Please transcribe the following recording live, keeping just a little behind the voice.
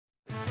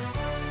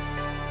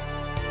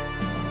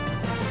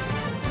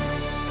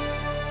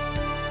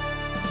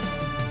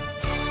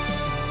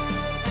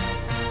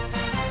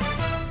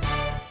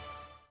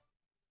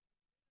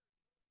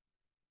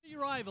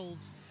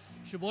rivals,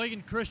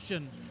 Sheboygan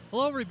Christian.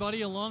 Hello,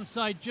 everybody.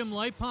 Alongside Jim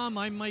Leipom,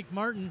 I'm Mike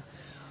Martin.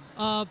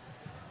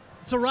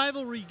 It's a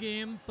rivalry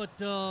game, but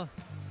you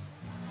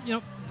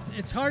know,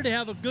 it's hard to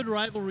have a good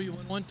rivalry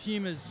when one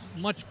team is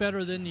much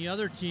better than the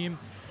other team.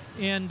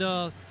 And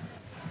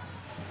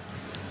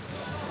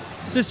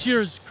this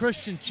year's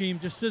Christian team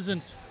just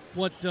isn't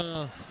what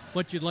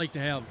you'd like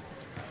to have.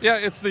 Yeah,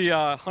 it's the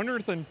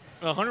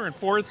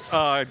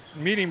 104th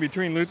meeting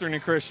between Lutheran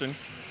and Christian.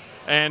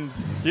 And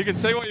you can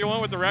say what you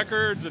want with the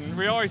records, and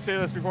we always say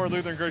this before a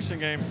Lutheran Christian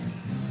game,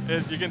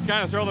 is you can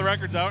kind of throw the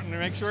records out and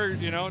make sure,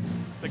 you know,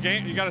 the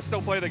game, you got to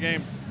still play the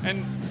game.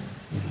 And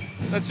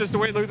that's just the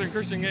way Lutheran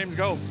Christian games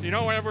go. You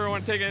don't ever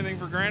want to take anything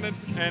for granted,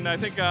 and I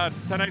think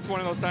tonight's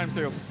one of those times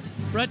too.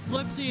 Brett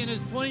Flipsy in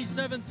his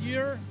 27th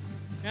year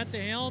at the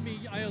helm.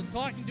 I was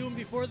talking to him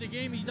before the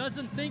game. He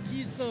doesn't think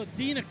he's the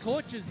dean of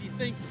coaches. He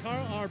thinks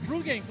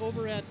Brugank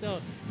over at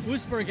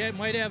Wurzburg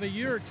might have a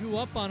year or two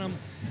up on him.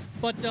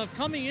 But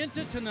coming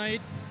into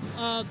tonight,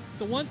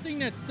 the one thing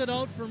that stood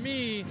out for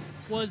me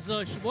was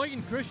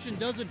Sheboygan Christian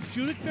doesn't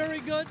shoot it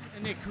very good,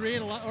 and they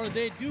create a lot, or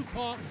they do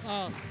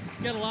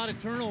get a lot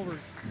of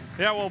turnovers.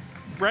 Yeah, well,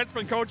 Brett's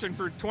been coaching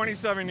for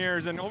 27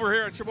 years, and over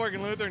here at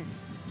Sheboygan Lutheran,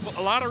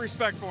 a lot of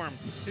respect for him.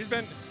 He's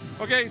been,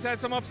 okay, he's had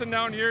some ups and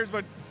down years,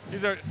 but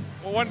he's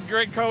one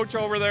great coach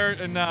over there,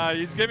 and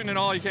he's giving it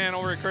all he can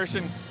over at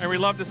Christian, and we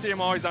love to see him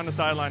always on the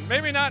sideline.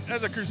 Maybe not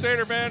as a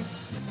Crusader fan,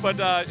 but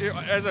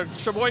as a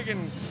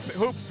Sheboygan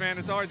hoops fan,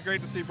 it's always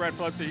great to see Brett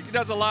Flipsy. He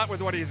does a lot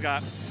with what he's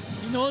got.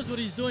 He knows what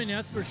he's doing,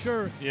 that's for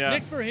sure. Yeah.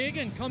 Nick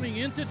Verhagen coming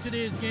into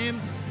today's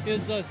game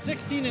is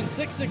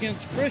 16-6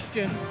 against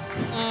Christian.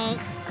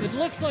 It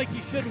looks like he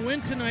should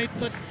win tonight,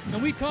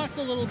 and we talked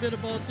a little bit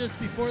about this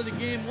before the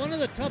game. One of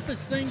the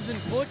toughest things in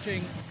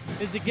coaching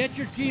is to get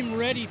your team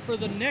ready for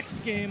the next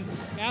game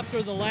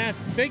after the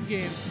last big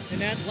game. And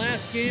that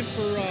last game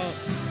for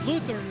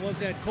Lutheran was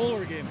that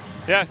Kohler game.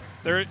 Yeah,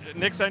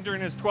 Nick's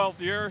entering his 12th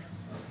year.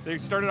 They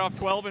started off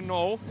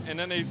 12-0, and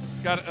then they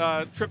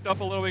got tripped up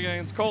a little bit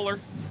against Kohler.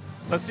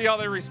 Let's see how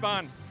they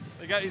respond.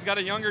 He's got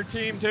a younger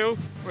team too,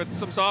 with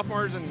some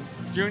sophomores and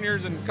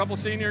juniors and a couple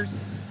seniors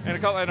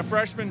and a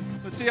freshman.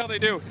 Let's see how they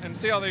do and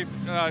see how they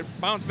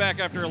bounce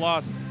back after a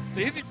loss.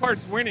 The easy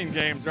part's winning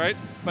games, right?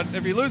 But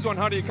if you lose one,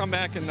 how do you come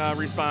back and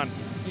respond?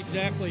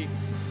 Exactly.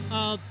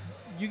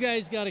 You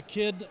guys got a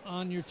kid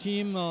on your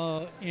team,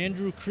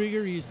 Andrew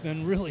Krieger. He's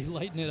been really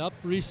lighting it up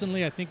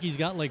recently. I think he's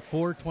got like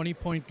 4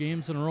 20-point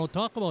games in a row.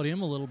 Talk about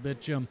him a little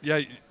bit, Jim. Yeah,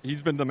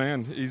 he's been the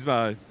man. He's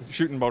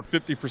shooting about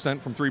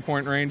 50% from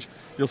three-point range.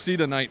 You'll see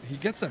tonight, he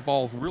gets that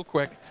ball real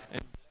quick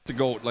and to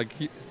go. Like,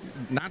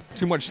 not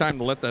too much time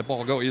to let that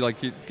ball go. He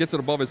gets it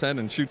above his head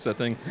and shoots that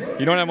thing.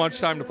 You don't have much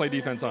time to play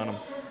defense on him.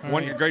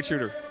 Great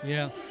shooter.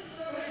 Yeah.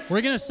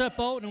 We're going to step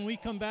out, and when we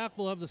come back,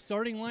 we'll have the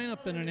starting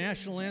lineup and a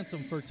national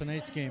anthem for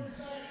tonight's game.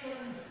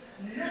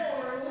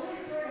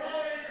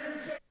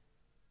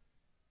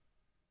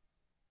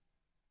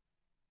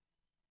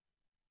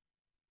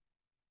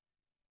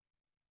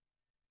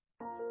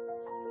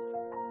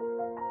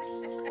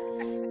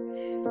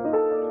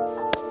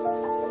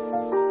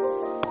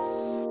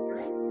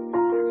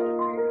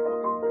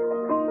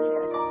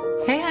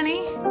 Hey,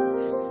 honey.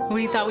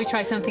 We thought we'd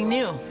try something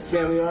new.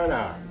 Family art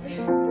hour.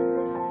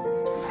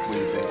 What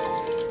do you think?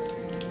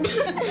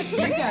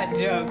 You got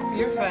jokes.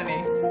 You're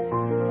funny.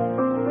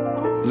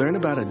 Learn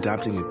about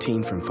adopting a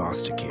teen from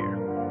foster care.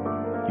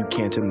 You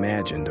can't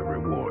imagine the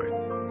reward.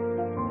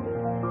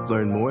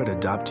 Learn more at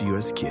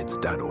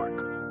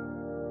adoptuskids.org.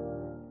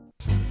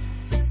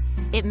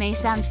 It may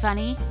sound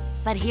funny,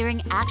 but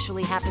hearing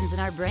actually happens in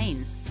our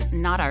brains,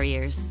 not our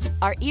ears.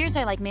 Our ears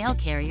are like mail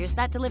carriers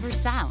that deliver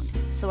sound,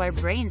 so our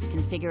brains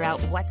can figure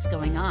out what's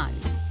going on.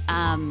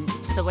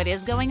 So what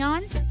is going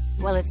on?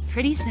 Well, it's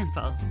pretty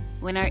simple.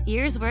 When our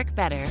ears work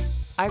better,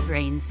 our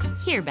brains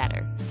hear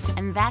better.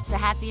 And that's a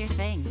happier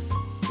thing.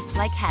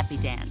 Like Happy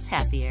Dance,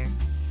 happier.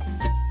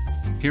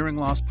 Hearing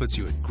loss puts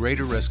you at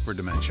greater risk for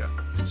dementia.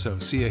 So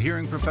see a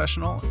hearing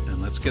professional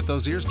and let's get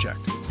those ears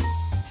checked.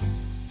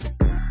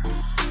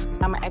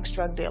 I'm an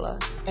ex-drug dealer,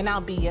 and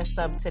I'll be your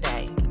sub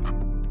today.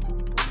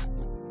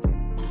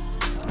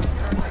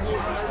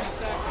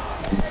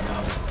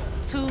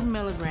 Two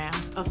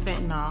milligrams of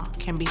fentanyl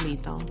can be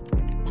lethal.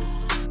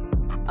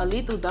 A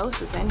lethal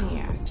dose is in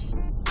here.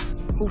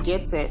 Who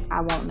gets it, I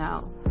won't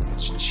know.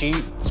 It's cheap,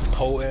 it's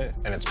potent,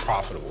 and it's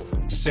profitable.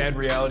 The sad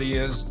reality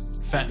is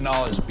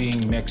fentanyl is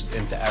being mixed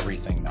into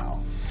everything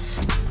now.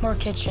 More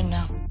kids should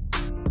know.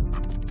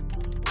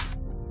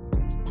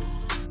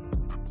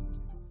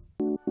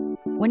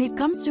 When it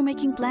comes to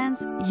making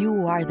plans,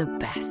 you are the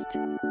best.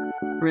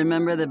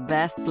 Remember the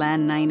best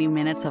planned 90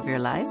 minutes of your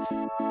life?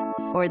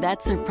 Or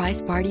that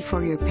surprise party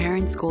for your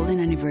parents'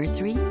 golden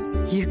anniversary?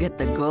 You get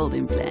the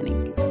golden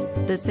planning.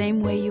 The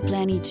same way you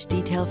plan each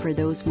detail for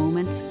those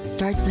moments,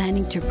 start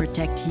planning to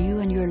protect you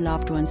and your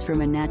loved ones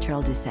from a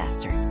natural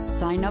disaster.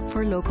 Sign up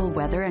for local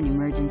weather and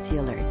emergency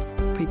alerts.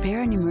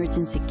 Prepare an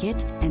emergency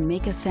kit and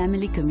make a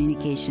family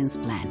communications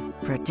plan.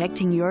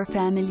 Protecting your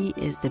family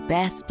is the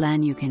best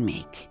plan you can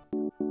make.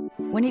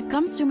 When it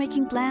comes to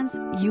making plans,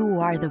 you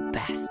are the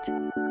best.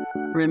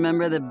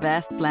 Remember the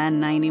best plan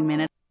 90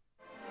 minutes?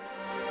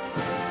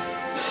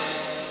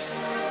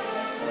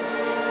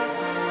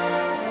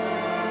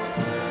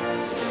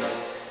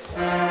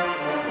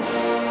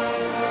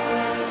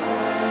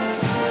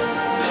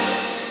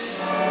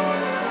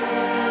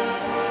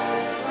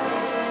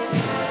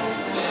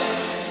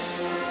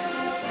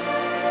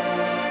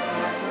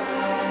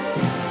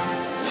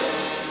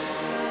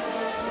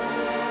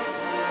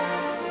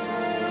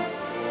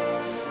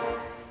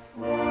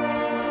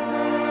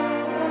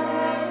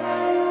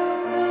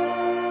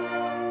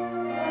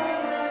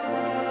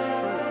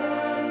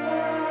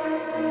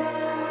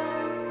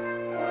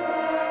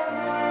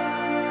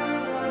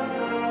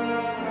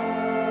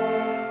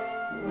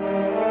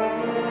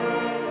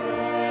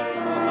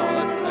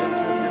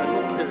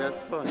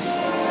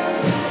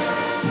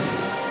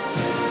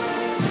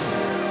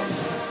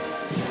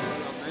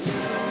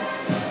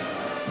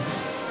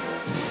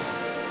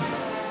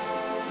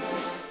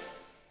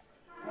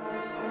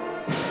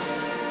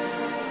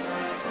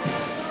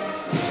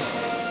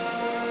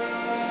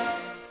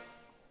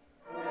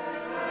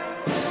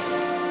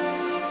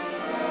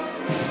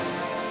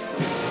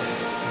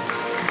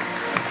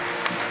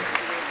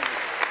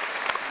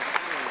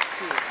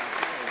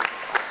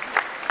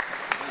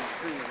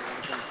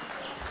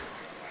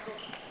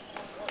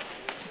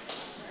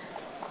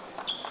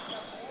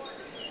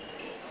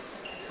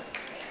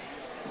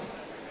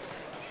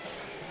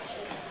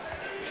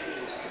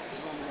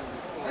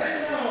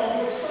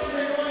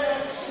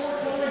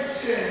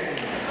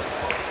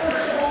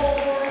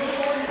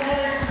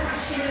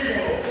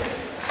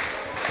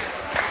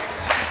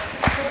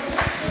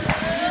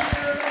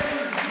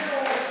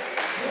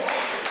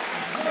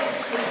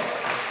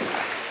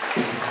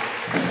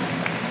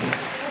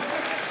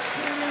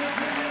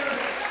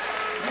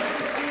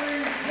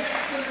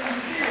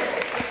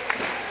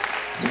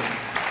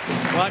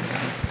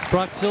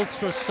 Brock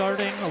Zylstra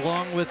starting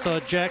along with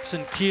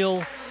Jackson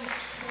Keel.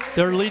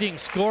 Their leading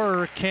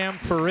scorer, Cam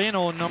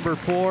Ferrano, number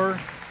 4,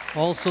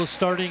 also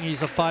starting.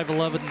 He's a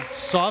 5'11"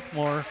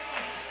 sophomore.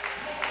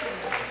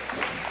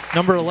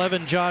 Number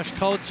 11, Josh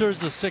Kautzer,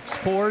 is a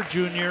 6'4"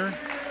 junior.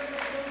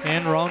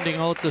 And rounding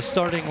out the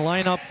starting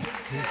lineup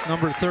is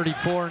number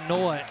 34,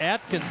 Noah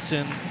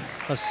Atkinson,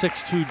 a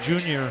 6'2"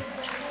 junior.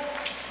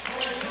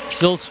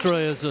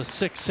 Zylstra is a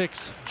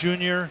 6'6"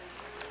 junior.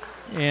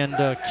 And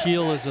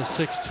Keel is a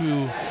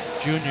 6'2"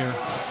 junior.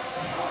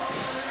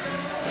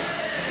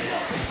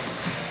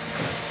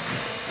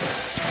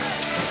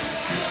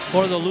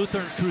 For the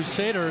Lutheran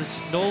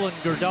Crusaders, Nolan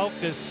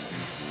Gerdaukas,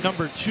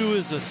 number 2,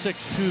 is a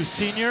 6'2"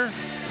 senior.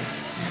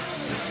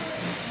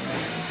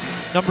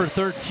 Number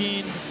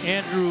 13,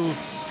 Andrew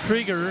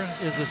Krieger,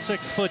 is a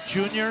 6'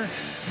 junior,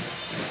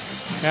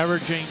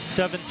 averaging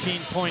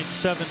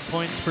 17.7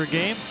 points per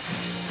game.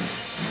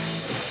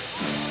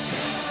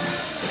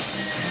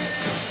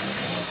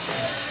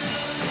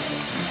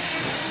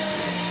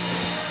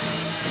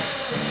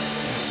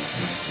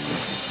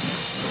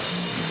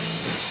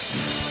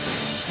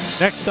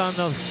 Next on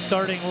the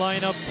starting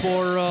lineup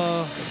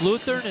for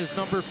Lutheran is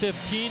number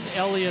 15,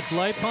 Elliot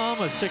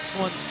Leipom, a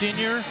 6'1"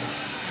 senior.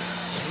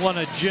 It's one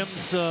of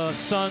Jim's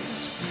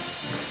sons.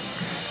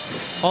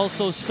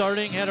 Also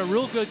starting, had a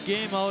real good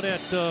game out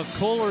at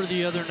Kohler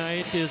the other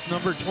night, is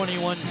number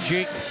 21,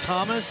 Jake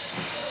Thomas,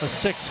 a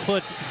 6'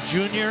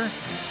 junior.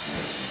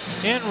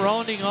 And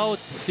rounding out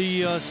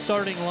the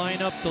starting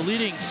lineup, the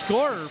leading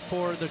scorer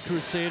for the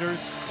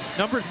Crusaders,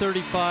 number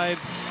 35,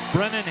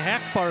 Brennan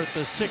Hackbarth,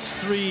 a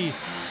 6'3"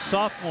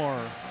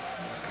 sophomore.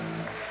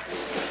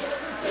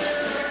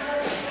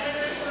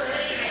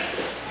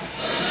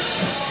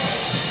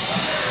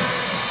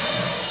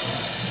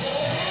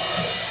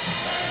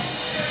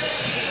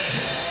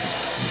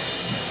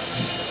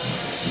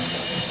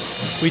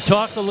 We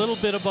talked a little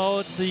bit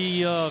about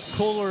the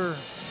Kohler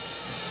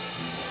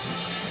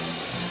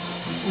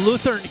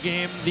Lutheran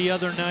game the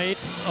other night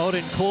out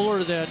in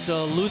Kohler that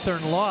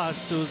Lutheran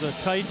lost. It was a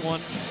tight one.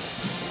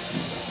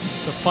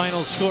 The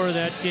final score of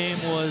that game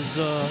was,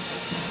 I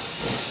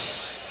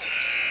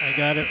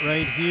got it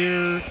right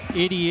here,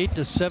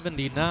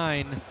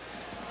 88-79.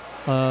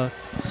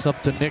 It's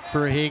up to Nick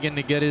Verhagen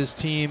to get his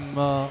team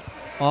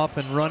off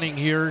and running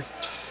here,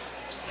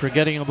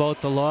 forgetting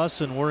about the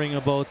loss and worrying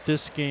about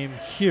this game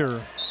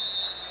here.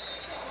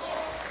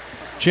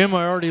 Jim,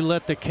 I already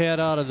let the cat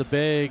out of the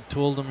bag,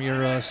 told him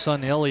your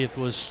son Elliot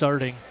was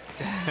starting.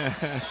 The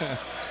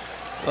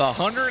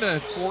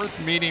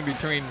 104th meeting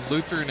between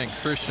Lutheran and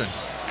Christian.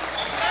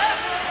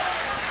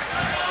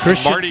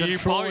 Christian Marty,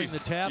 controlling the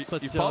tap,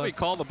 but you probably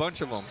called a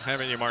bunch of them,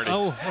 haven't you, Marty?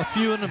 Oh, a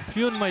few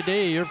in my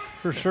day,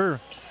 for sure.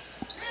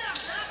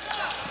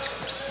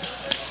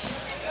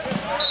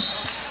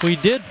 We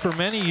did for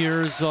many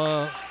years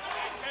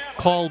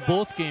call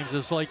both games.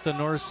 It's like the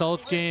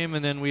North-South game,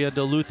 and then we had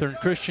the Lutheran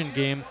Christian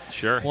game.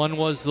 Sure. One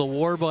was the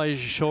War by the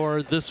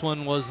Shore. This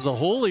one was the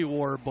Holy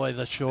War by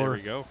the Shore. There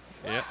we go.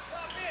 Yeah.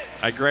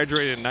 I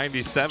graduated in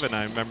 '97.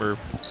 I remember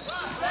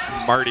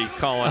Marty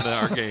calling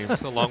our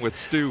games along with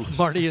Stu.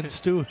 Marty and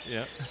Stu.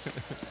 Yeah.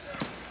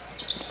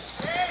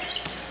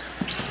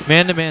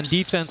 Man-to-man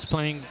defense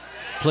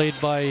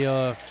played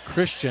by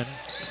Christian.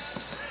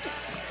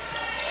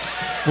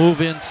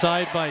 Move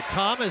inside by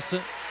Thomas.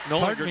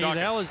 Pardon me,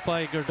 that was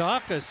by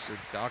Gerdakis.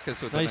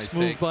 Gerdakis with a nice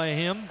move by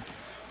him.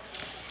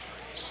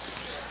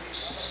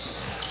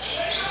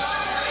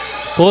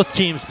 Both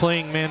teams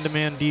playing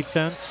man-to-man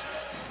defense.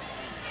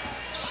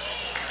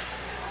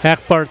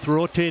 Hackbarth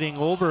rotating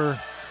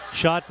over.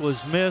 Shot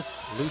was missed.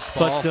 Loose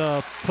ball.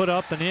 But put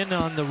up and in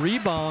on the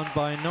rebound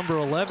by number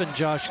 11,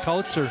 Josh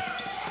Kautzer.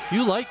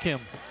 You like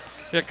him.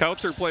 Yeah,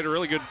 Kautzer played a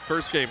really good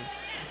first game.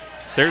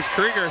 There's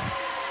Krieger.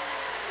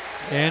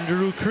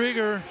 Andrew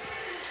Krieger.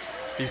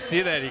 You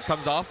see that? He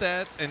comes off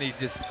that and he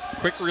just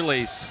quick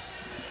release.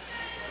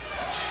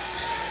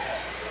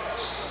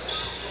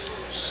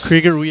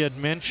 Krieger, we had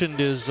mentioned,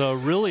 is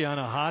really on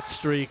a hot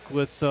streak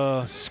with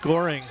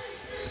scoring.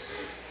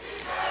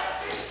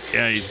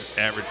 Yeah, he's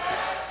averaged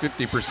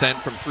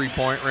 50% from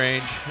three-point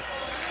range.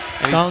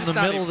 And down the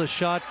middle, the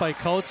shot by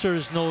Kautzer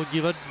is no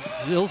good.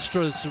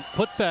 Zylstra's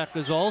putback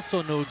is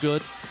also no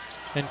good.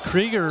 And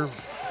Krieger,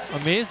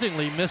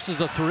 amazingly, misses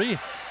a three.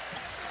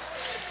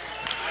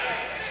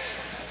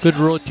 Good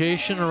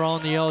rotation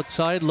around the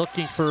outside,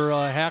 looking for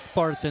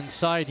Hackbarth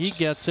inside. He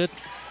gets it.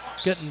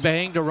 Getting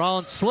banged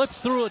around,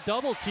 slips through a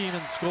double team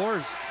and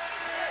scores.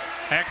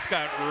 Hack's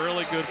got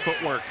really good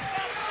footwork.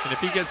 And if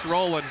he gets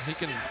rolling, he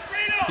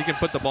can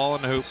put the ball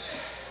in the hoop.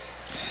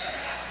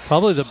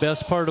 Probably the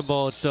best part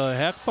about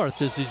Hackbarth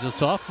is he's a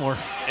sophomore.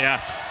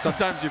 Yeah,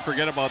 sometimes you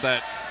forget about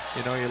that.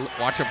 You know, you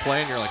watch him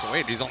play and you're like,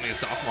 wait, he's only a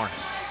sophomore.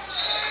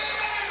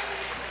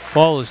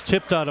 Ball is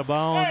tipped out of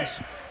bounds.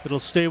 It'll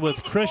stay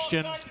with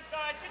Christian.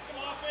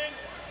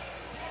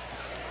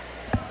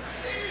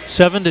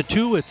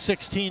 7-2 with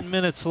 16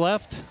 minutes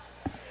left.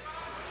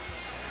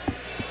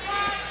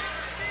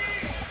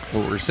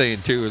 What we're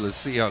saying too, let's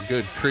see how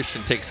good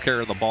Christian takes care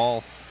of the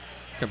ball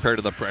compared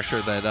to the pressure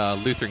that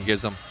Lutheran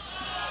gives them.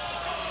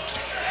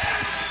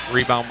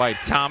 Rebound by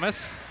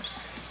Thomas.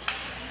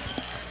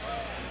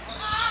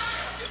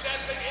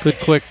 Good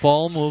quick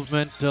ball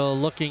movement,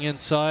 looking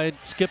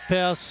inside. Skip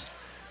pass,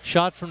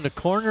 shot from the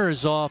corner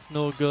is off,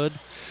 no good.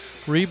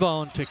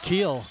 Rebound to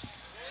Kiel.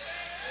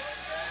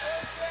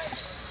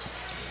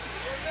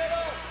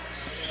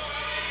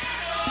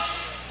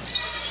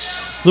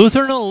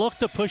 Lutheran will look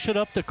to push it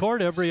up the court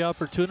every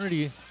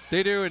opportunity.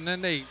 They do, and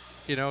then they,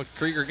 you know,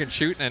 Krieger can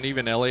shoot, and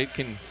even Elliott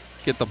can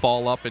get the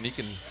ball up, and he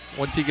can,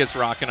 once he gets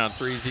rocking on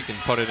threes, he can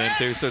put it in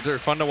too. So they're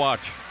fun to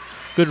watch.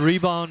 Good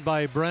rebound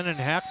by Brennan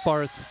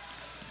Hackbarth.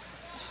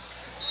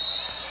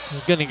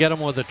 He's going to get him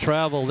with a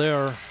travel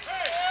there.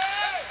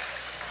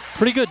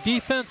 Pretty good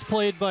defense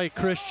played by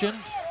Christian.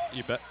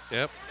 You bet.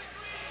 Yep.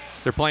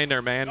 They're playing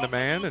their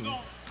man-to-man, and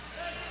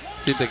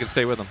see if they can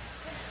stay with them.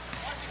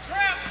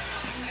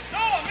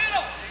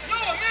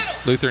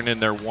 Lutheran in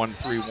their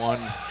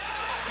 1-3-1.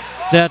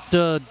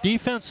 That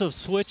defensive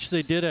switch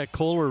they did at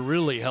Kohler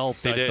really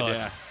helped, They I did, thought.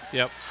 yeah.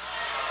 Yep.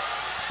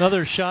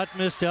 Another shot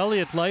missed.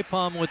 Elliott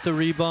Leipom with the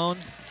rebound.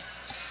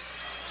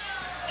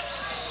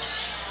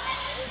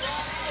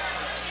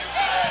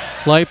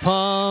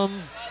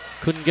 Leipom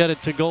couldn't get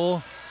it to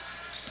go.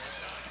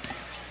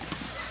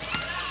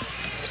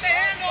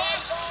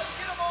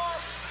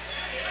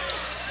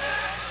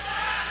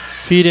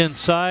 Feet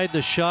inside,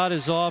 the shot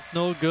is off,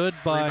 no good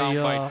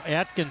by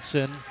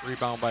Atkinson.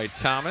 Rebound by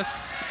Thomas.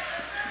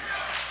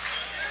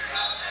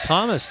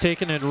 Thomas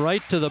taking it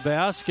right to the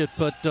basket,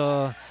 but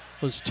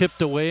was tipped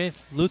away.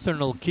 Lutheran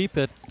will keep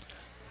it.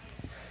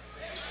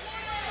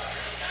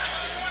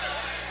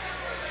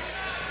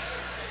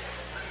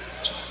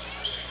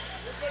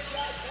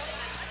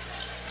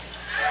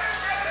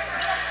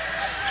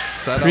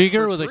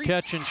 Krieger with a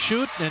catch and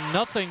shoot, and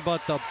nothing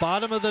but the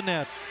bottom of the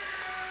net.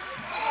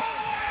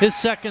 His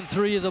second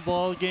three of the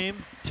ball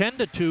game,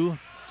 10-2.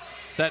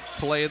 Set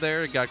play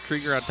there, got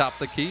Krieger on top of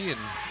the key, and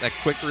that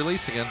quick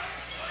release again.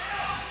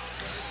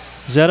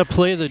 Is that a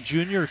play the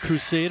Junior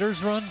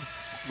Crusaders run?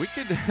 We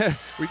could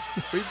we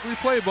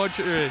play a bunch,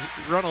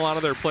 run a lot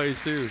of their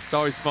plays too. It's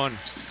always fun.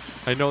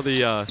 I know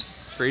the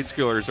grade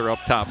schoolers are up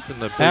top in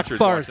the bleachers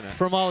watching it.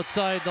 From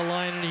outside the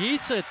line, and he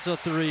hits a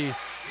three.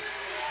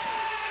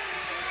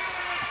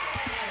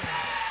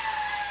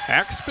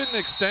 Hack's been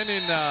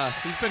extending,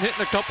 he's been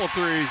hitting a couple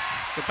threes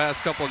the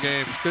past couple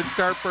games. Good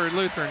start for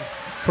Lutheran.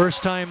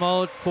 First time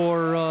out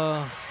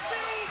for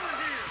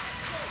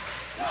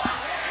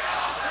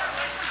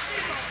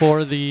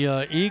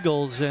the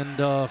Eagles,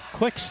 and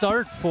quick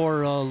start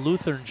for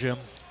Lutheran, Jim.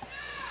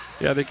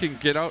 Yeah, they can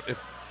get out.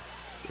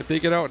 If they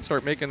get out and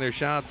start making their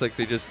shots like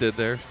they just did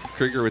there.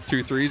 Krieger with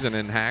 2 threes, and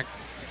then Hack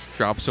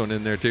drops one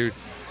in there too.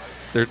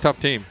 They're a tough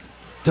team.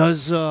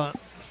 Does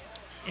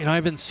you know, I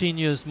haven't seen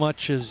you as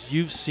much as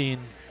you've seen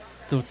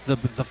the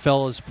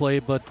fellas play,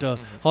 but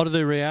how do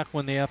they react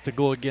when they have to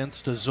go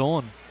against a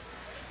zone?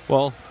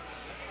 Well,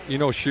 you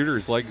know,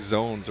 shooters like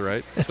zones,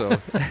 right?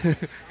 So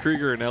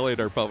Krieger and Elliott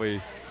are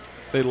probably,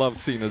 they love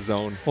seeing a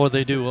zone. Oh,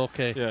 they do?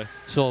 Okay. Yeah.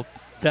 So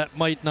that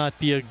might not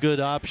be a good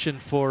option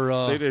for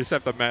they just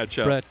have to match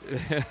up. Brett.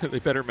 They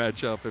better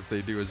match up if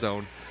they do a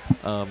zone.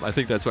 I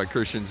think that's why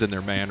Christian's in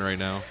their man right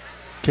now.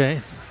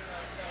 Okay.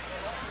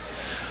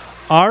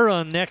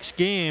 Our next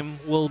game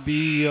will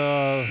be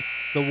the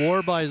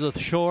War by the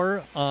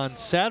Shore on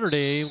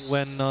Saturday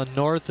when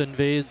North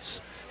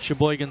invades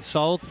Sheboygan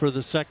South for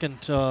the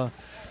second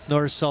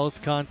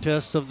North-South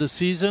contest of the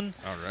season.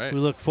 All right. We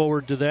look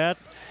forward to that.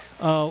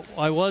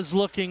 I was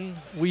looking,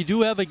 we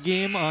do have a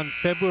game on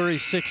February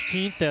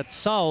 16th at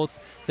South.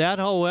 That,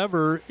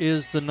 however,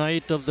 is the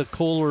night of the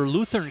Kohler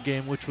Lutheran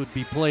game, which would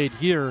be played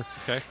here.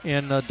 Okay.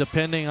 And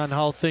depending on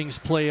how things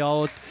play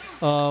out,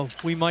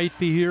 we might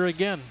be here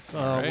again.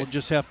 Right. We'll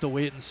just have to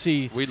wait and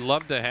see. We'd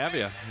love to have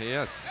you,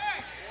 yes.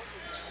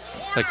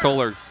 That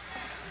Kohler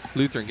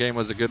Lutheran game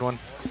was a good one.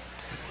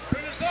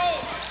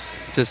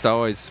 Just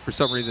always, for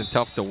some reason,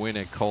 tough to win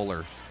at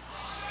Kohler.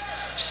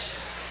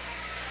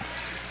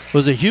 It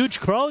was a huge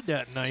crowd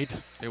that night.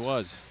 It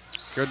was.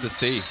 Good to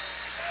see.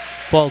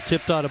 Ball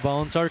tipped out of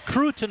bounds. Our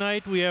crew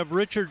tonight, we have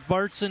Richard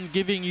Bartson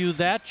giving you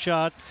that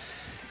shot,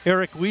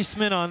 Eric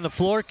Wiesman on the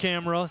floor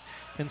camera,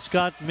 and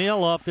Scott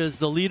Maloff is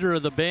the leader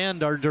of the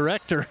band, our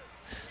director.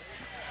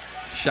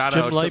 Shout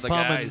Jim out Leipom to the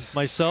guys. and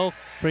myself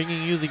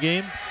bringing you the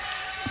game.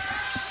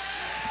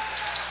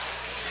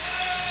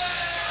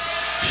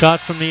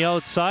 Shot from the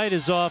outside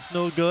is off,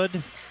 no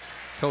good.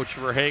 Coach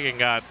Verhagen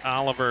got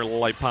Oliver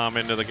Leipom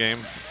into the game.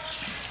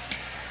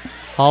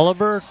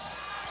 Oliver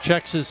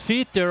checks his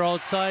feet there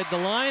outside the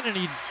line, and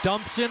he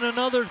dumps in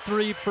another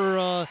three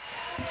for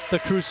the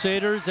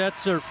Crusaders.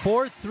 That's their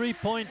fourth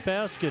three-point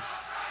basket.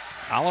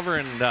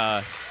 Oliver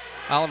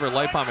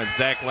Leipom and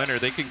Zach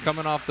Leonard, they can come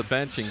in off the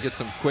bench and get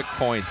some quick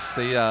points.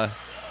 They're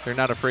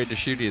not afraid to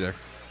shoot either.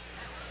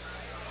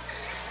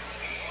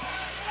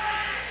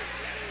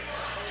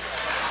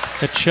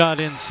 That shot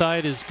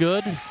inside is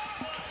good.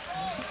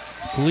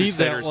 I believe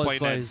that was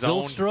by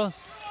Zylstra.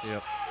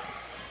 Yep.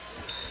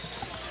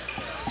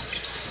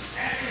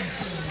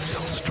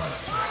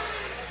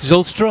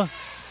 Zylstra.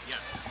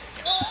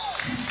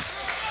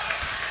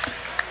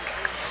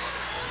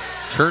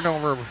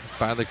 Turnover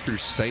by the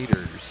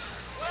Crusaders.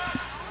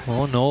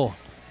 Oh, no.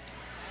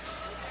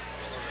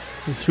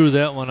 He threw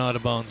that one out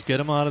of bounds.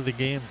 Get him out of the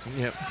game.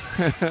 Yep.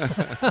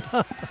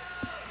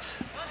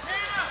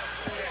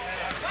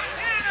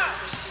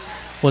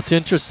 What's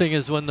interesting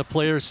is when the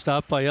players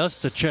stop by us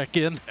to check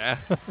in.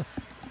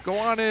 Go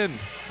on in.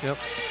 Yep.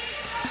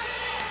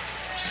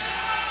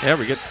 Yeah,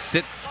 we get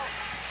sits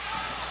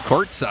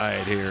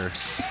courtside here.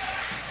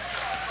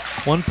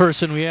 One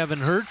person we haven't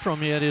heard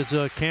from yet is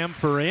Cam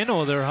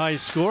Ferrano, their high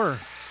scorer.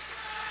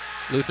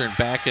 Lutheran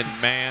back in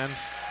man.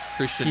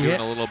 Christian doing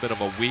a little bit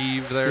of a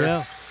weave there.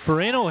 Yeah,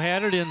 Ferrano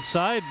had it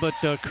inside, but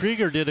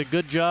Krieger did a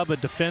good job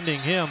of defending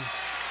him.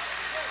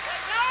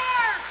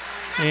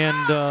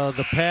 And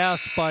the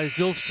pass by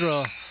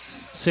Zylstra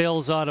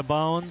sails out of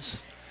bounds.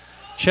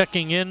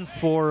 Checking in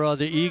for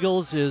the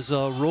Eagles is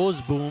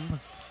Roseboom.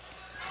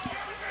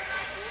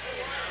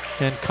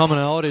 And coming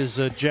out is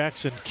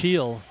Jackson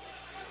Keel.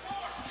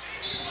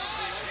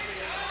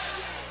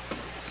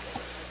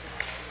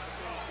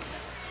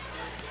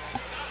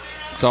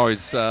 It's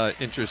always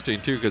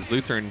interesting, too, because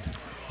Lutheran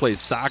plays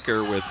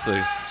soccer with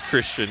the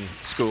Christian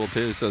school,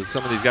 too. So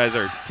some of these guys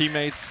are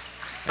teammates,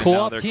 and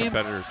now they're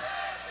competitors.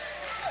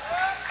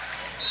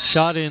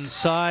 Shot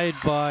inside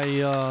by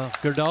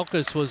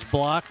Gerdalkis was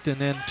blocked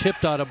and then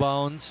tipped out of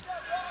bounds.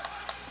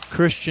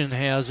 Christian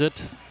has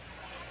it.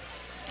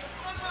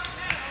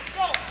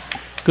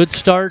 Good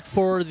start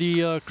for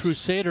the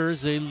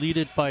Crusaders. They lead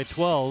it by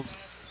 12.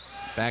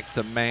 Back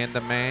to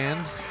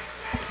man-to-man.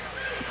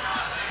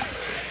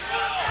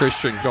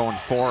 Christian going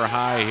 4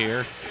 high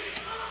here.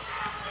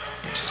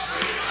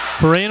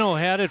 Ferrano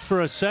had it for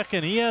a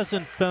second. He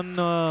hasn't been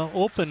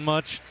open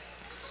much.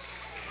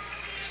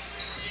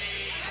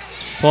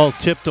 Ball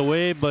tipped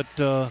away, but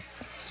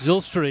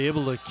Zylstra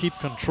able to keep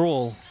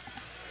control.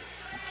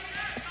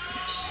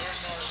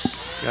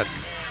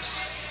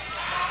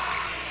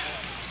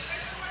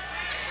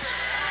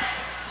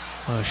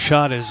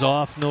 Shot is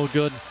off, no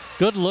good.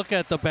 Good look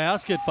at the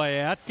basket by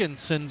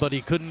Atkinson, but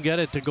he couldn't get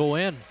it to go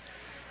in.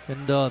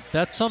 And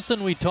that's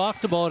something we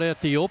talked about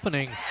at the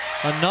opening.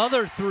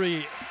 Another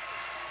three.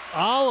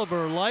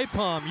 Oliver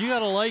Leipom, you got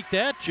to like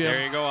that, Jim.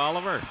 There you go,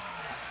 Oliver.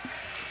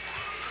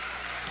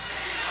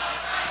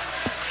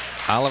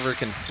 Oliver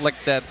can flick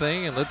that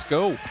thing, and let's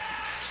go.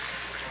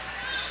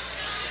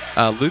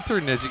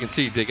 Lutheran, as you can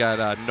see, they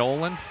got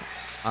Nolan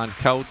on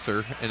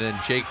Kautzer, and then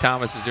Jake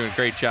Thomas is doing a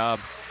great job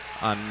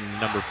on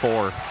number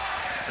 4.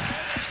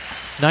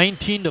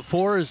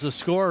 19-4 is the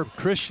score.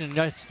 Christian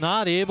that's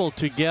not able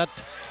to get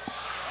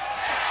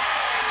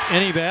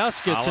any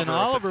baskets, and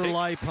Oliver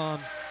Leipom.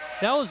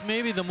 That was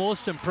maybe the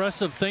most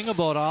impressive thing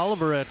about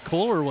Oliver at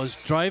Kohler was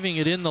driving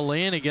it in the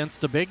lane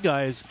against the big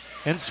guys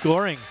and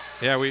scoring.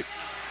 Yeah,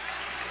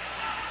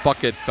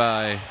 bucket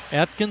by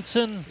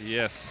Atkinson.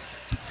 Yes.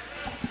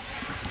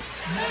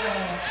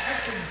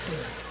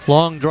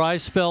 Long dry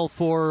spell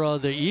for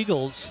the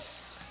Eagles.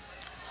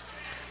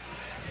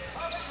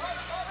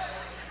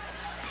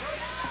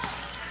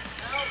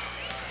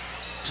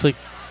 Looks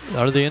like,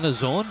 are they in a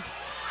zone?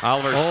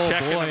 Oliver's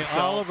checking himself.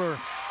 Oliver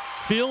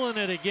feeling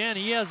it again.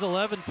 He has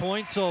 11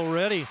 points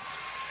already.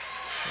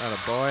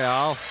 Attaboy,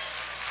 Al.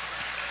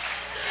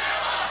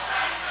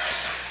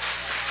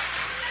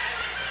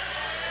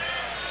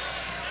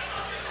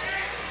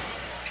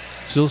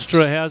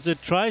 Zylstra has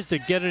it, tries to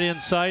get it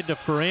inside to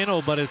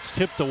Ferrano, but it's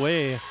tipped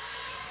away.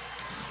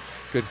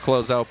 Good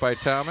closeout by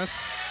Thomas.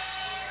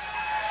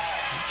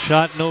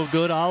 Shot no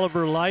good.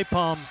 Oliver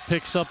Lipom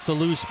picks up the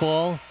loose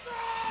ball.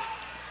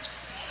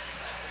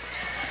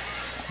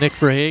 Nick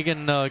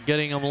Verhagen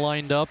getting him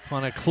lined up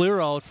on a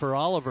clear out for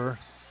Oliver.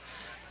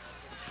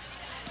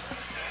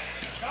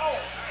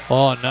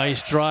 Oh,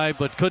 nice drive,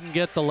 but couldn't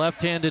get the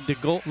left-handed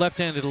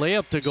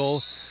layup to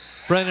go.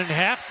 Brennan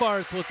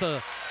Hackbarth with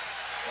a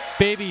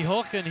baby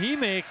hook, and he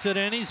makes it,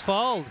 and he's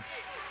fouled.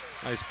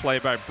 Nice play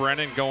by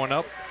Brennan going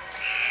up.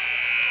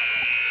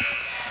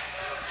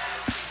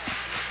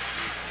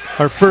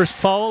 Our first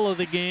foul of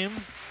the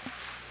game,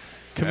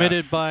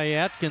 committed by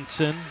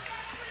Atkinson.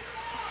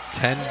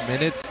 10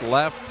 minutes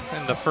left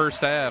in the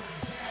first half.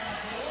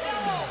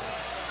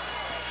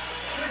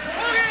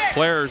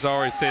 Players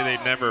always say they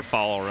never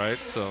foul, right?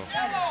 So.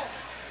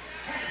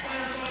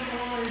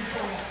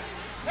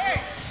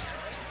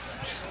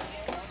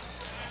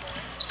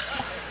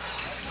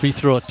 Free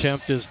throw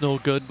attempt is no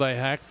good by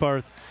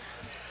Hackbarth.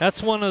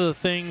 That's one of the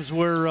things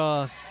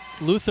where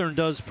Lutheran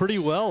does pretty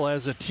well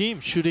as a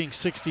team, shooting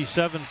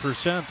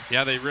 67%.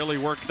 Yeah, they really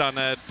worked on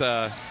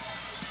that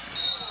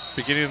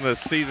beginning of the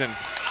season.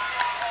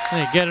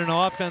 They get an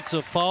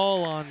offensive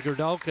foul on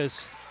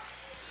Gerdaukas.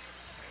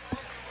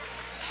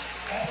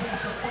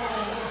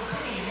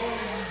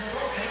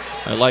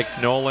 I like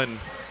Nolan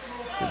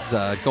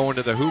is going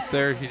to the hoop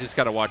there. You just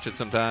got to watch it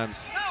sometimes.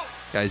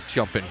 Guys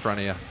jump in front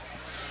of you.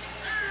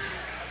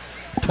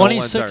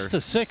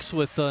 26-6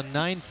 with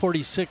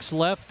 9:46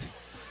 left.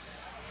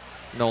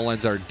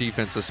 Nolan's our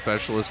defensive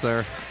specialist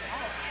there.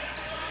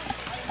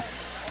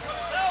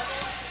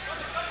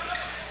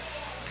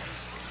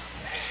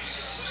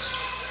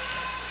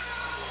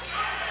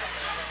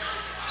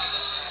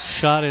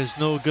 Shot is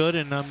no good,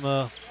 and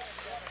I'm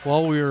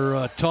while we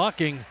were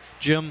talking,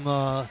 Jim,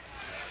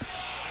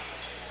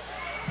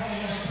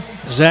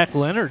 Zach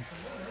Leonard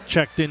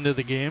checked into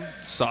the game.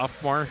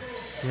 Sophomore.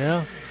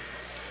 Yeah.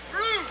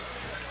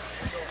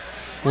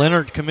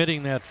 Leonard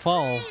committing that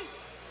foul.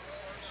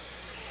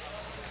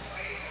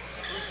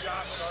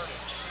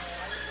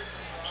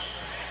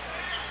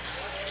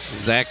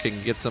 Zach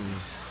can get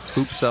some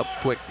hoops up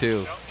quick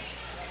too.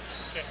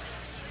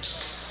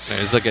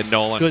 There's look at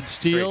Nolan. Good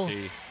steal.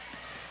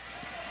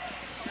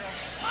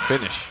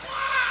 Finish.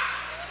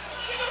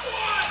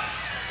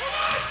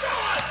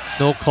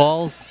 No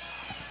call.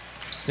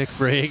 Nick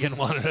Verhagen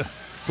wanted a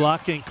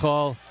blocking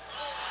call.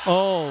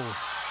 Oh,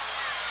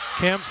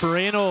 Cam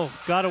Ferrano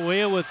got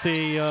away with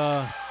the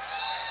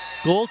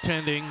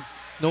goaltending.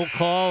 No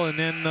call, and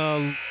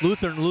then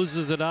Lutheran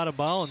loses it out of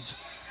bounds.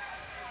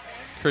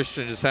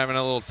 Christian just having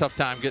a little tough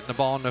time getting the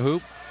ball in the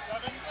hoop.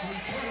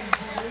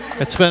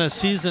 It's been a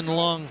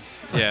season-long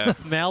yeah.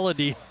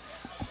 malady.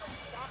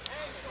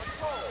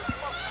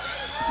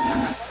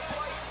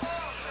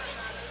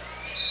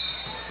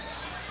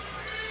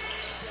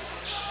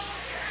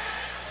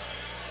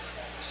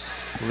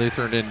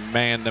 Lutheran in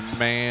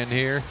man-to-man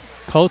here.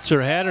 Coates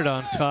had it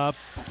on top.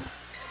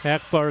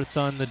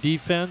 Hackbarth on the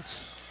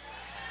defense.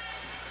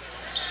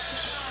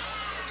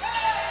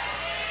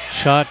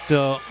 Shot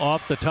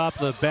off the top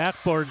of the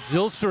backboard.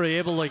 Zylstra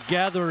able to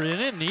gather it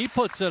in, and he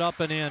puts it up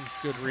and in.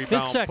 Good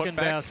rebound. His second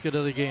basket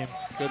of the game.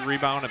 Good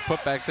rebound and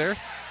put back there.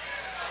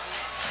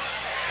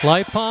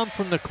 Lipom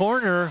from the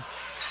corner.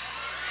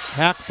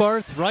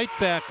 Hackbarth right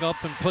back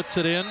up and puts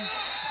it in.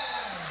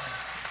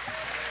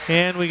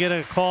 And we get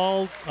a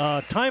call,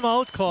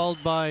 timeout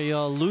called by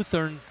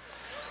Lutheran.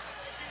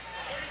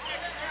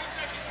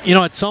 You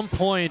know, at some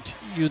point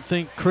you'd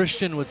think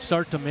Christian would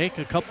start to make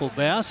a couple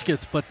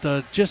baskets, but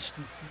it's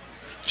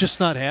just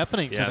not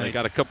happening tonight. Yeah, they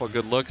got a couple of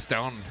good looks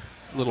down,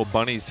 little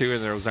bunnies too,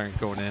 and those aren't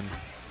going in.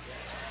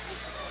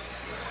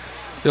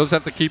 They'll just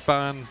have to keep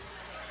on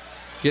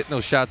getting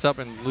those shots up,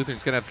 and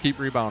Lutheran's going to have to keep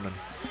rebounding.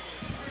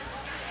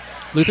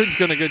 Lutheran's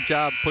doing a good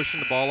job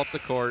pushing the ball up the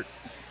court,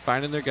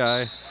 finding their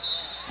guy.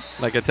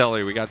 Like I tell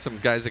you, we got some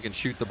guys that can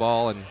shoot the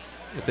ball, and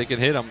if they can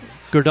hit them.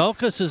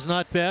 Gerdaukas is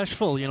not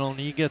bashful, you know, when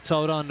he gets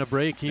out on the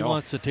break. He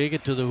wants to take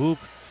it to the hoop.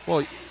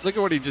 Well, look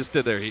at what he just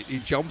did there. He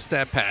jumps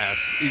that pass.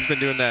 He's been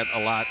doing that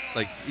a lot.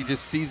 Like, he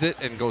just sees it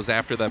and goes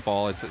after that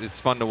ball. It's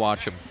fun to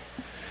watch him.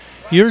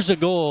 Years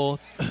ago,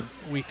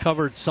 we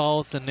covered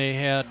South, and they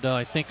had,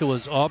 I think it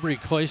was Aubrey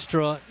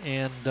Koistra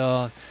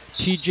and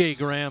T.J.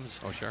 Grams.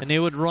 Oh, sure. And they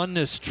would run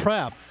this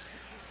trap,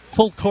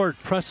 full court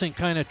pressing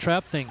kind of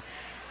trap thing.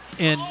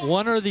 And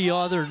one or the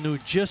other knew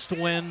just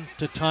when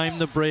to time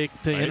the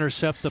break to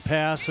intercept the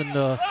pass, and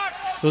it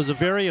was a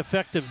very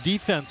effective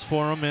defense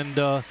for them.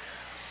 And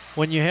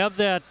when you have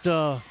that,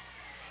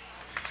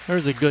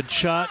 there's a good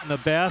shot in the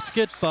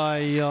basket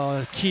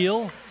by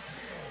Keel.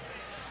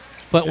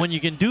 But when you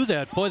can do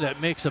that, boy,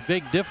 that makes a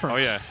big difference.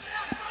 Oh, yeah.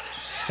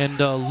 And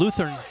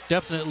Lutheran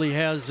definitely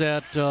has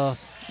that.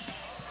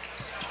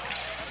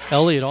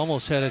 Elliott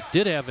almost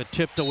did have it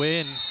tipped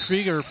away, and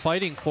Krieger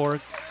fighting for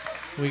it.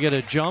 We get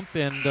a jump,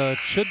 and it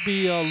should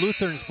be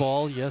Lutheran's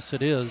ball. Yes,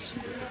 it is.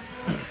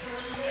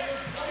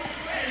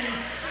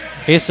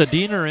 Asa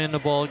Diener in the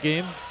ball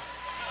game.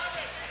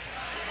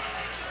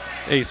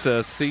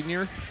 Asa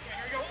senior.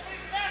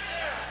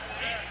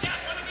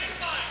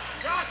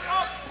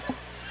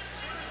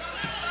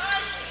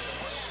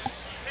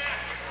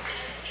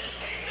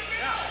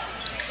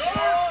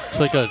 It's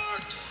like a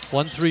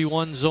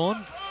 1-3-1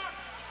 zone.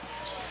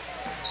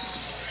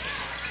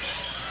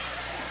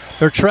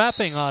 They're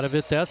trapping out of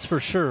it, that's for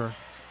sure.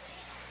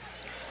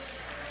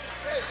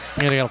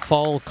 And they got a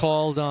foul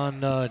called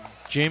on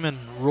Jamin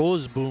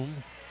Roseboom.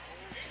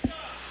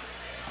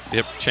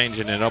 Yep,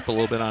 changing it up a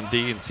little bit on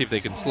D and see if they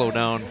can slow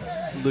down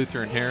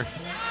Lutheran here.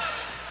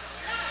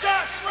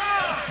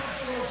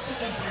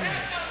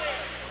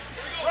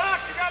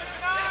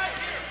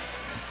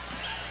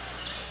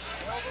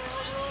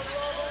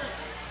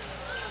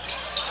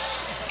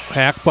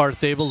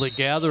 Hackbarth able to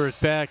gather it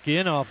back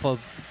in off of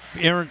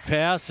errant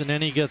pass, and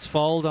then he gets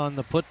fouled on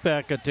the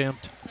putback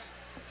attempt.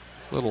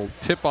 Little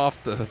tip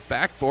off the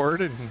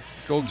backboard and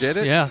go get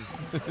it. Yeah.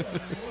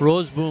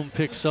 Roseboom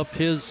picks up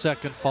his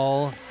second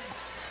foul.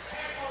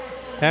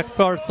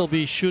 Hackbarth will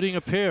be shooting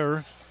a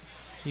pair.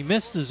 He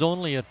missed his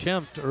only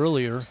attempt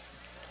earlier.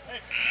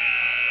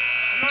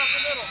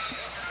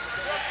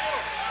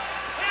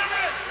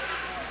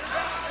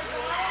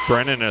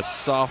 Brennan, a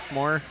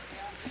sophomore,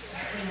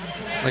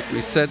 like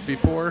we said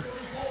before.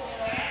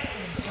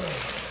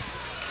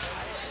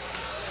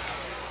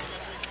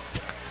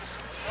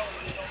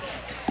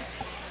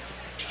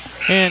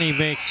 And he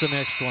makes the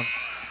next one.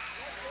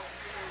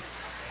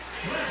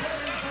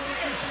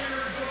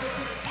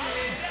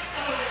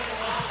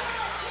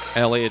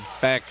 Elliott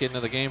back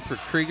into the game for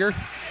Krieger.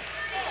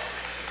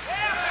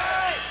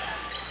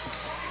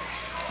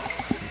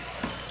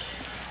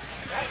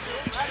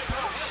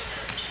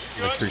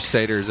 The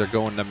Crusaders are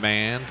going to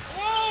man.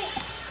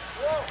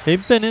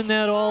 They've been in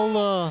that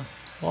all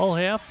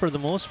half for the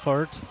most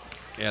part.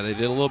 Yeah, they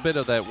did a little bit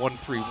of that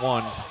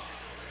 1-3-1.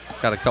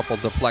 Got a couple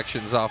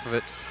deflections off of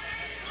it.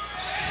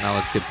 Now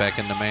let's get back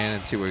into man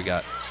and see what we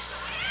got.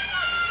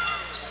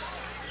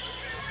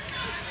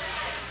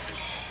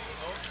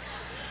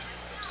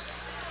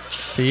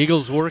 The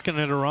Eagles working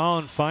it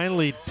around,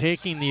 finally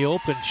taking the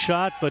open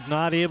shot, but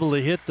not able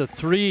to hit the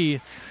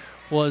three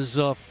was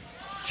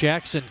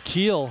Jackson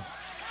Keel.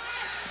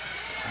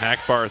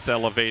 Hackbarth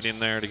elevating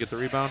there to get the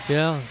rebound.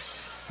 Yeah.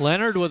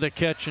 Leonard with a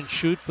catch and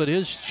shoot, but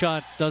his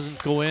shot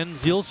doesn't go in.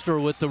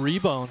 Zielster with the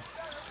rebound.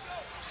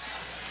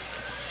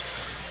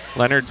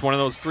 Leonard's one of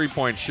those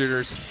three-point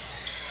shooters.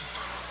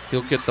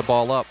 He'll get the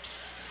ball up.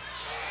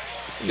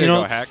 You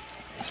know,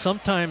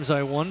 sometimes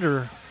I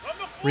wonder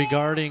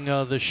regarding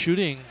the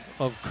shooting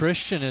of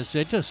Christian is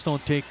they just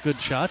don't take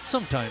good shots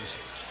sometimes.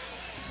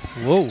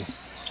 Whoa.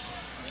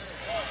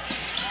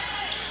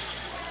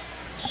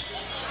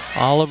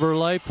 Oliver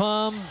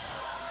Lipom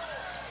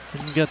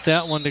didn't get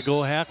that one to go.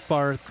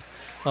 Hackbarth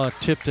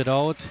tipped it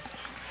out.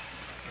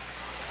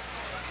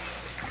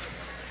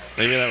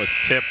 Maybe that was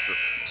tipped.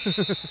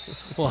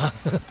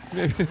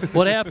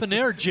 What happened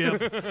there, Jim?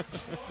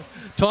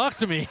 Talk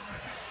to me.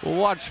 We'll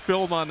watch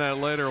film on that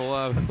later.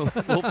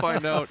 We'll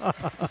find out.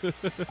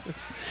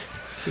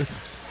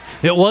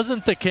 It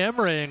wasn't the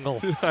camera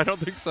angle. I don't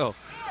think so.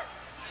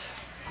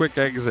 Quick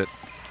exit.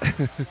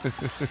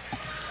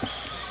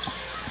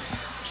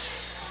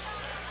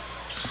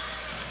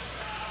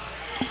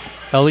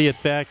 Elliott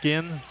back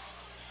in.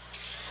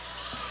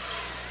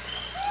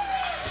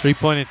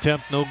 Three-point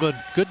attempt, no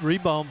good. Good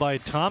rebound by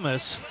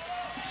Thomas.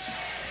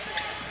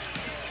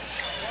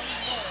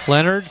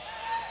 Leonard,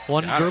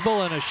 one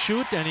dribble and a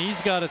shoot, and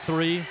he's got a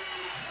three.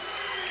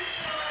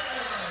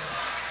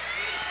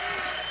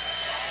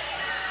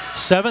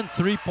 7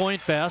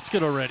 3-point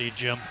basket already,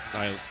 Jim.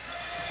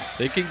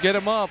 They can get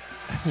him up.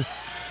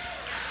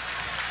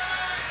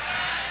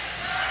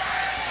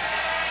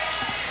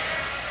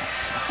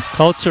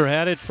 Kautzer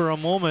had it for a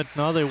moment.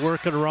 Now they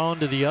work it around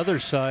to the other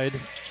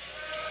side.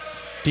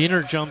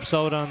 Diener jumps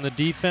out on the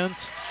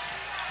defense.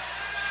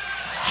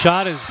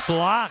 Shot is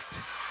blocked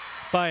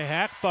by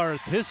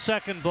Hackbarth, his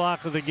second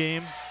block of the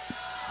game.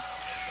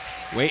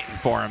 Waiting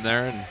for him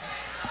there and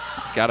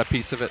got a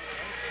piece of it.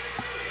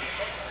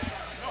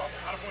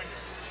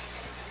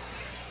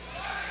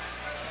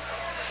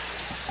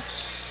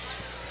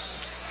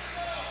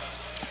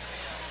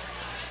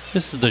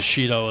 This is the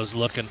sheet I was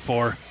looking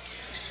for.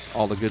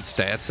 All the good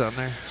stats on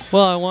there.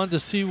 Well, I wanted to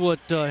see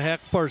what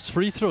Hackbarth's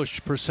free throw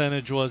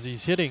percentage was.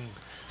 He's hitting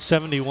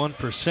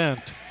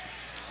 71%.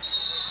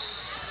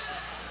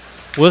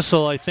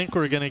 Whistle, I think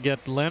we're going to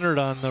get Leonard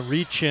on the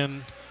reach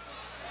in.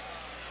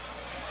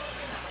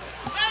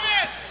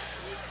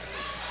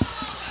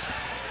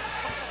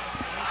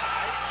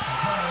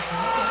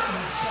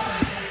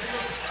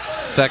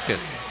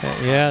 Second.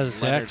 Yeah,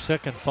 Zach's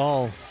second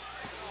foul.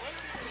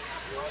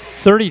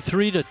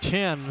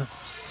 33-10.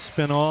 It's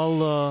been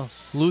all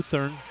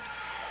Lutheran.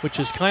 which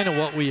is kind of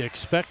what we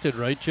expected,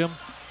 right, Jim?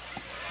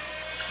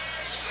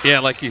 Yeah,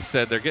 like you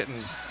said, they're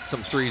getting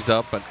some threes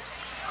up, but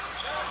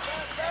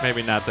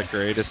maybe not the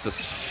greatest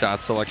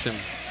shot selection.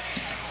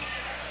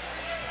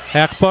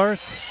 Hackbarth,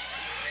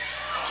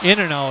 in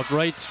and out,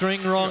 right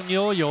string, wrong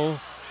yo-yo.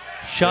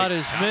 Shot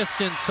is missed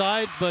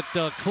inside, but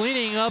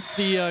cleaning up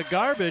the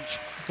garbage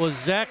was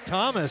Zach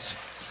Thomas.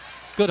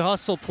 Good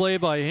hustle play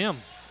by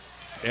him.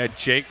 Yeah,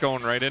 Jake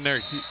going right in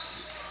there.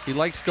 He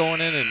likes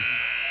going in and,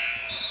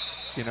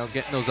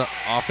 getting those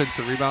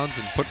offensive rebounds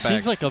and putbacks.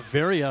 Seems like a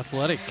very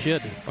athletic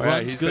kid. Oh,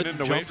 yeah, he's been in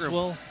the weight room.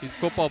 Well. He's a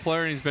football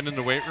player, and he's been in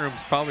the weight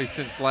rooms probably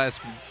since last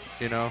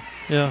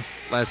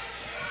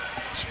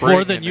spring.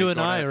 More than you and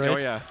I, right? Oh,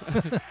 yeah.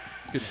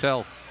 You can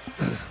tell.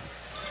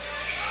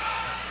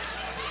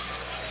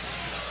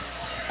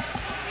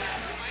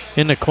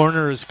 In the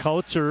corner is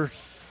Kautzer,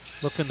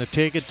 looking to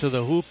take it to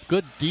the hoop.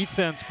 Good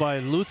defense by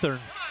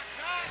Lutheran.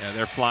 Yeah,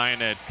 they're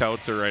flying at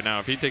Kautzer right now.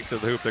 If he takes it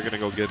to the hoop, they're going to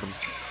go get him.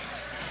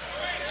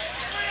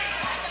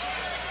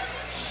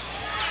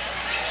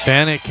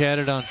 Bannock had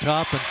it on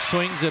top and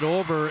swings it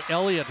over.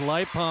 Elliot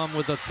Lipom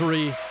with a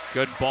three.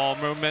 Good ball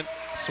movement,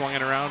 swung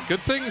it around.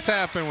 Good things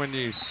happen when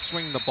you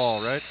swing the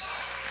ball, right?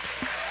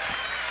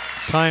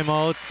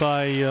 Timeout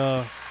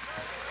by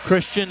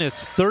Christian.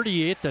 It's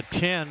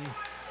 38-10.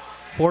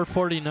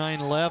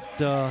 4:49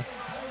 left.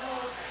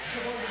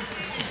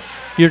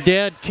 Your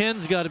dad,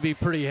 Ken's got to be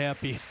pretty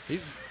happy.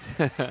 He's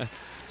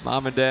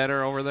Mom and Dad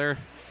are over there.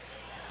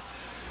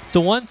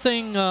 The one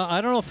thing, I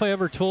don't know if I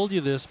ever told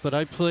you this, but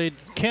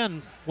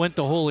Ken went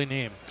to Holy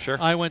Name. Sure.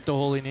 I went to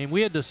Holy Name.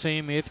 We had the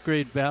same 8th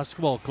grade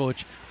basketball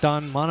coach,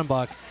 Don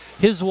Monenbach.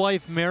 His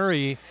wife,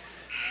 Mary,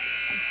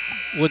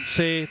 would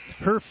say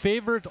her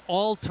favorite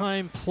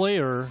all-time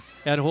player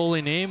at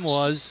Holy Name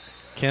was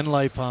Ken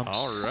Lipom.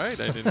 All right.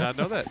 I did not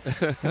know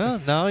that.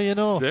 Well, now you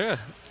know. Yeah.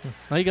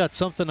 Now you got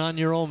something on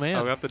your old man.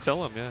 I'll have to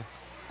tell him, yeah.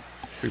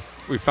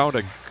 We found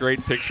a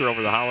great picture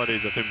over the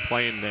holidays of him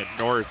playing at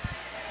North,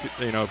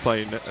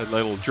 playing a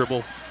little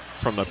dribble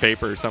from the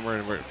paper somewhere.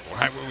 And why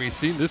haven't we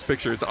seen this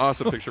picture? It's an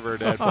awesome picture of our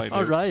dad playing.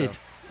 All right.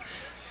 So.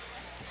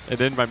 And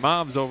then my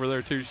mom's over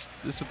there, too.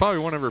 This is probably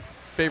one of her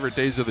favorite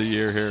days of the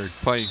year here,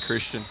 playing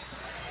Christian.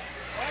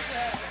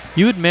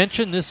 You had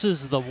mentioned this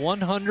is the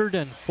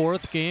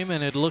 104th game,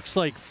 and it looks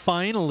like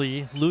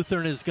finally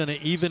Lutheran is going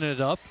to even it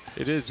up.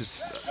 It is.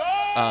 It's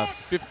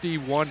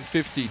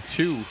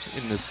 51-52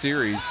 in the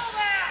series.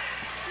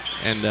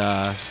 And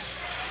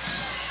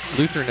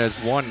Lutheran has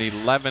won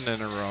 11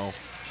 in a row.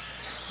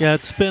 Yeah,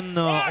 it's been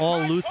all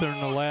Lutheran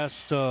the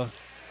last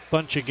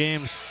bunch of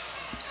games.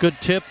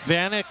 Good tip.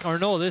 Vanek, or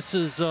no, this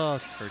is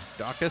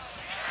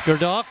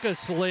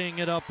Gerdakis laying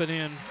it up and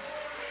in.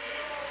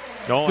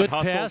 Nolan Good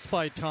hustles. pass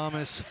by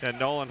Thomas. And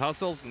Nolan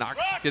hustles,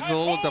 gets a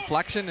little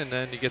deflection, and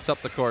then he gets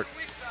up the court.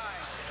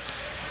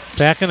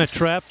 Back in a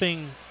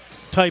trapping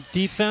type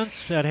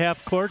defense at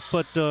half court,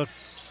 but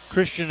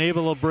Christian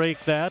able to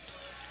break that.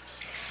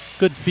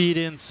 Good feed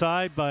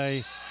inside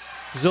by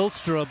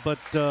Zylstra, but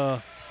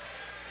the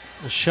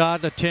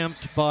shot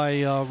attempt by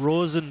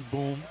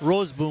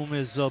Roseboom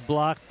is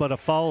blocked, but a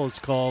foul is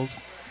called.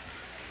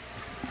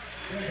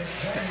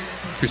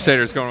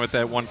 Crusaders going with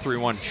that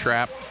 1-3-1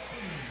 trap.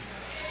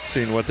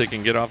 Seeing what they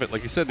can get off it.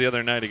 Like you said the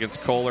other night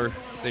against Kohler,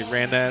 they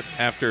ran that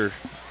after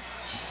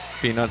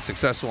being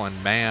unsuccessful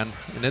on man,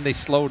 and then they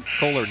slowed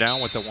Kohler down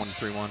with the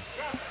 1-3-1.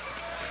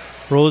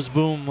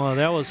 Roseboom,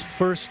 that was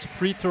first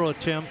free throw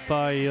attempt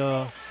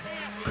by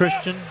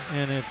Christian,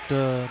 and it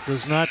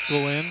does not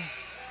go in.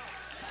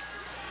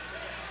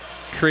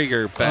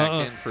 Krieger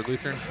back in for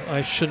Lutheran.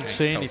 I shouldn't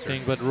say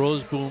anything, but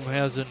Roseboom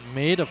hasn't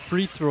made a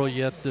free throw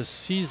yet this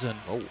season.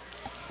 Oh,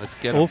 let's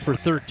get him. 0 for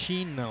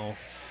 13 now.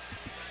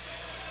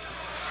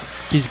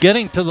 He's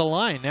getting to the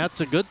line. That's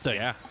a good thing.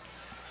 Yeah.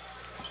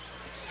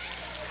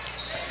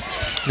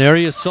 There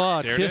you saw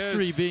it. There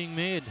History it is. being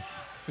made.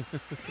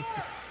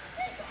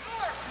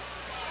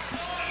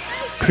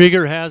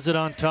 Krieger has it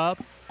on top.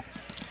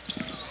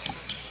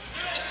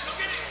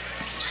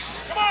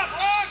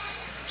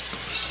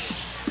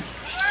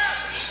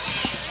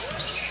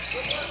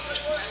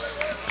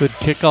 Good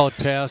kick-out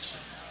pass.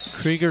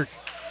 Krieger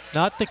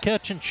not the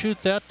catch and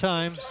shoot that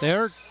time.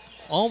 There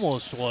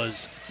almost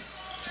was.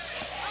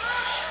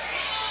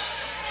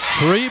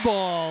 Three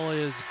ball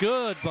is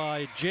good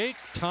by Jake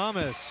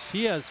Thomas.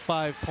 He has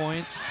 5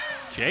 points.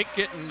 Jake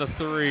getting the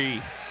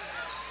three.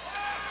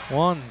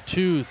 1,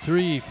 2,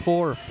 3,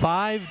 4,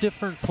 5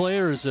 different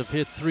players have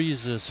hit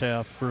threes this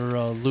half for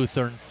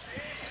Lutheran.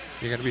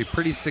 You're going to be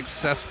pretty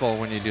successful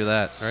when you do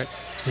that, right?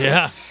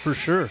 Yeah, for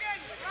sure.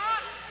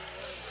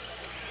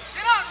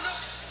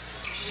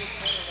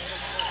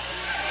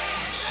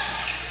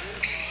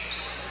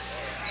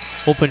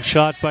 Open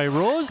shot by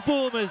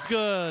Roseboom is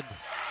good.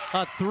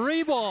 A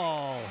three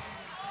ball.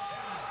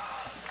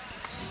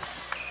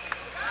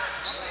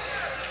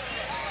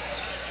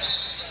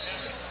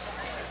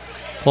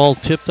 Ball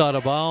tipped out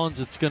of bounds.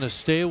 It's going to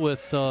stay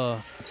with,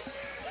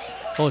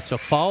 it's a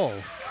foul.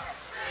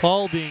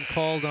 Foul being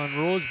called on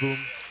Roseboom.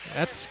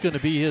 That's going to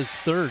be his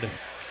third.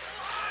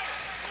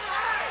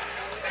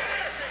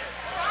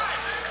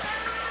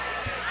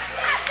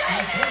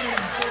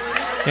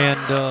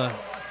 And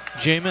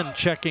Jamin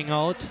checking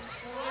out.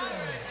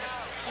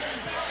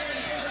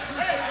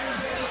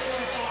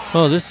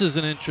 Oh, this is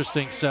an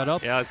interesting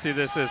setup. Yeah, let's see.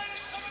 This is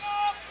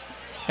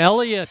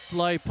Elliott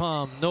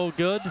Lipom, no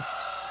good.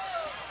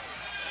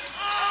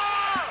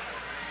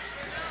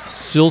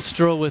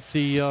 Zylstra with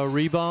the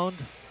rebound.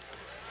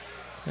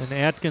 And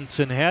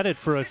Atkinson had it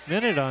for a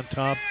minute on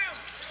top.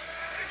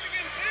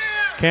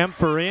 Cam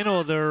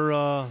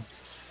Ferrano,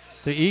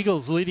 the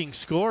Eagles' leading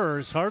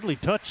scorers, hardly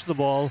touched the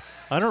ball.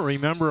 I don't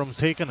remember him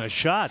taking a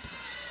shot.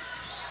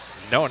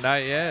 No,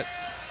 not yet.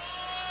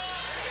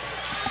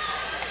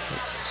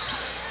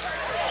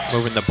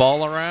 Moving the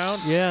ball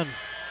around. Yeah, and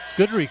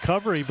good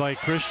recovery by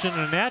Christian.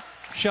 And that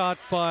shot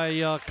by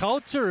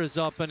Kautzer is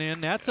up and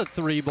in. That's a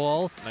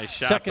 3-ball. Nice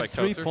shot Second by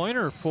Kautzer.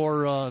 three-pointer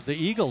for the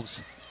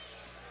Eagles.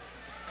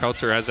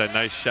 Kautzer has that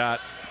nice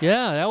shot.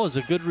 Yeah, that was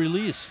a good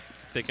release.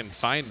 If they can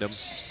find him.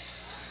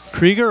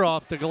 Krieger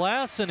off the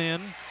glass and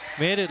in.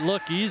 Made it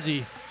look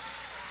easy.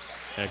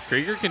 Yeah,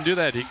 Krieger can do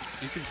that. He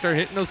can start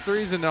hitting those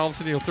threes, and all of a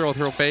sudden he'll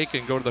throw fake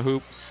and go to the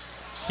hoop,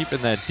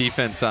 keeping that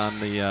defense on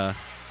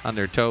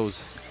their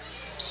toes.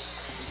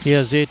 He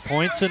has 8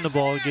 points in the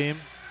ball game.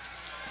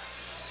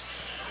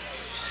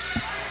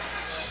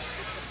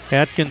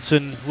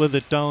 Atkinson with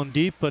it down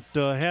deep, but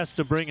has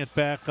to bring it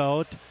back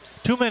out.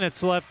 2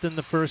 minutes left in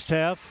the first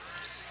half.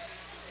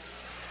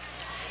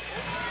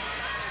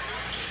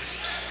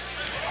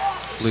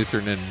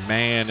 Lutheran and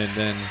man, and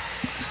then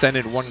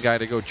sending one guy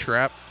to go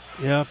trap.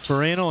 Yeah,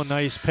 Ferrano,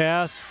 nice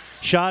pass.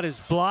 Shot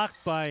is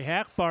blocked by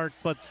Hackbart,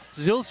 but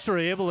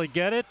Zylstra able to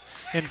get it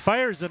and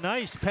fires a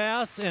nice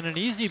pass and an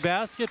easy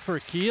basket for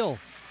Kiel.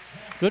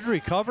 Good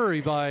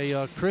recovery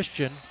by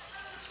Christian.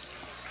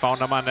 Found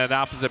him on that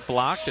opposite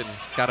block and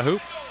got a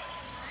hoop.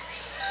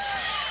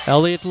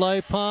 Elliott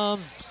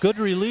Lipom, good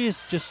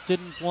release, just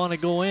didn't want to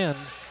go in.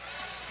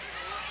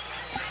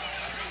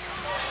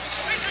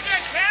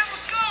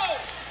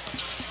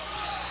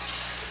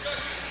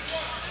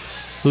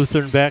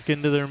 Lutheran back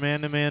into their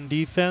man-to-man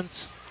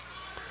defense.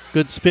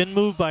 Good spin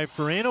move by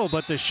Ferrano,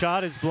 but the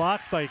shot is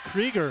blocked by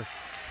Krieger.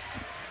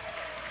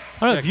 I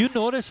don't know, have you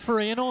noticed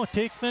Ferrano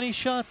take many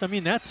shots? I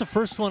mean, that's the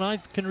first one I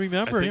can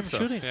remember him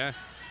shooting. Yeah,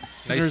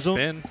 nice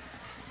spin.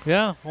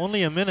 Yeah,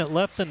 only a minute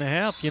left in the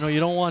half. You know, you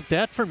don't want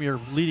that from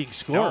your leading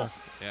scorer. No.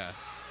 Yeah,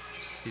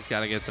 he's got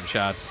to get some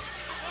shots.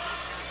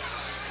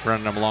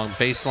 Running them along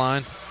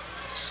baseline.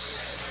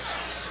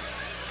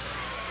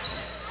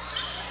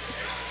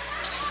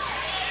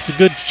 It's a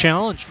good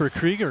challenge for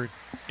Krieger.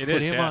 It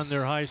Put is, him yeah. on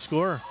their high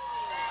score.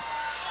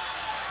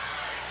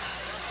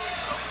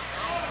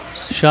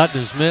 Shot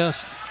is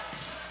missed.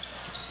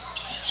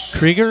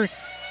 Krieger,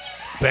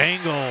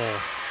 bango.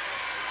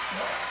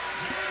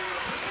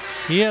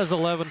 He has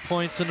 11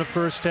 points in the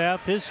first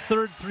half. His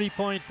third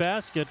three-point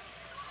basket.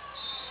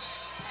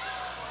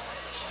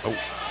 Oh.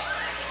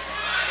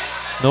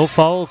 No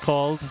foul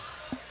called.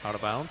 Out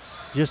of bounds?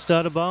 Just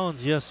out of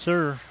bounds, yes,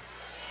 sir.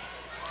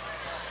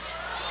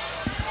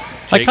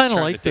 Jake I kind of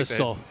trying like to this, take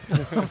though.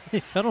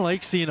 I don't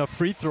like seeing a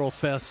free throw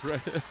fest.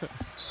 Right.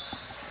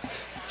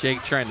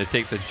 Jake trying to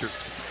take the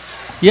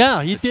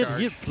Yeah, he did.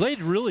 charge. He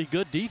played really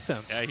good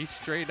defense. Yeah, he's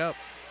straight up.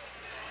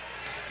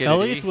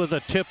 Elliott with a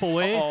tip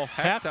away.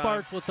 Hack time.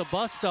 Hackbart with the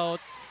bust out.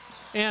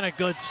 And a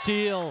good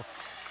steal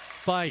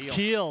by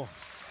Kiel.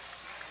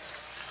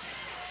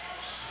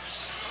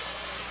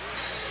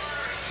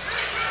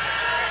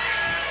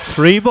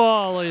 Three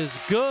ball is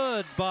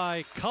good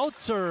by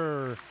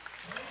Kautzer.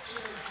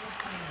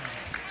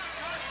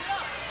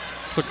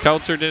 That's what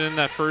Kautzer did in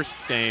that first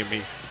game.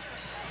 He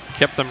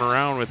kept them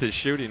around with his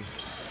shooting.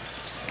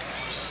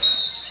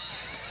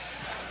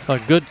 A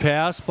good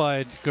pass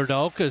by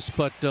Gerdaukas,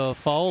 but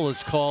foul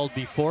is called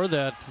before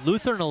that.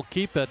 Lutheran will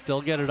keep it.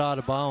 They'll get it out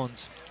of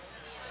bounds.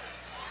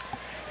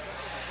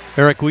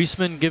 Eric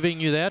Wiesman giving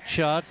you that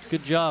shot.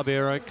 Good job,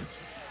 Eric.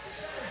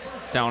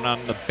 Down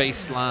on the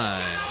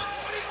baseline.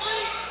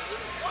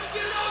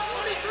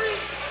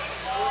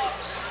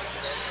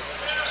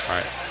 All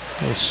right.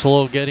 A little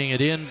slow getting it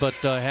in, but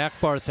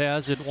Hackbarth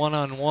has it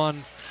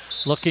one-on-one.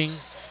 Looking,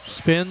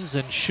 spins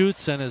and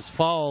shoots and is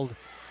fouled.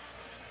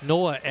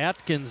 Noah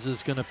Atkins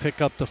is going to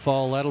pick up the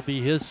foul. That'll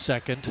be his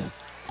second.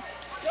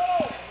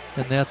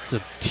 And that's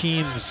the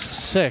team's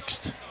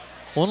sixth.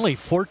 Only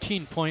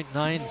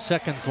 14.9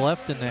 seconds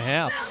left in the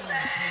half.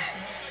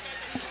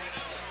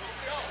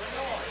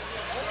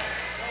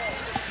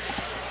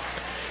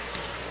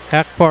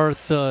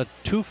 Hackbarth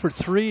 2 for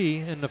 3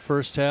 in the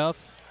first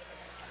half.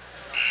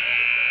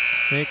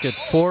 Make it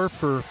 4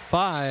 for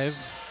 5.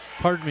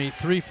 Pardon me,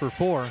 3 for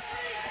 4.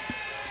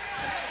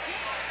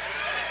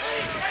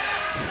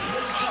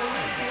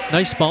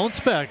 Nice bounce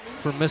back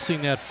for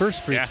missing that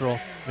first free throw,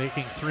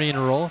 making 3 in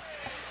a row.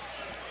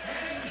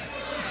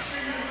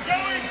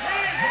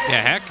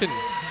 Yeah,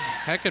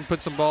 Hack can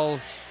put the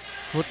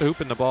hoop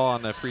in the ball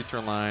on that free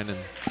throw line and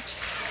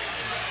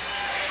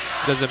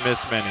doesn't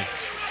miss many.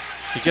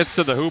 He gets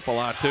to the hoop a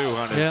lot too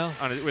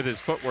with his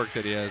footwork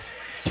that he has.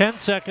 10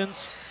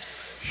 seconds.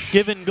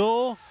 Give and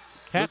go.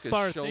 Lucas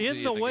Hackbarth Schulze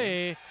in the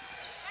way.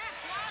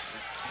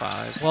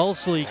 5.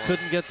 Wellesley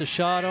couldn't get the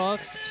shot off.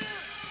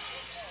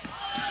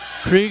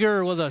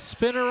 Krieger with a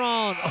spin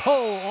around.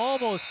 Oh,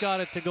 almost got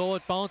it to go.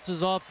 It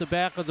bounces off the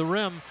back of the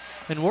rim.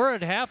 And we're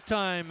at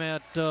halftime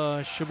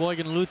at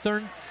Sheboygan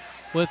Lutheran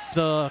with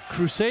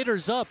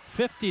Crusaders up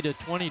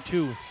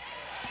 50-22.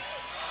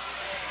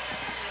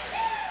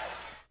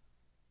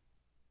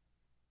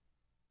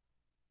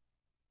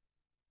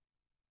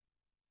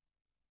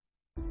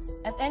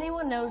 If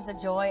anyone knows the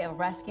joy of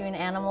rescuing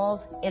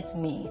animals, it's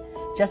me.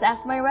 Just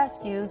ask my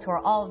rescues, who are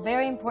all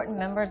very important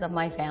members of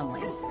my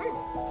family.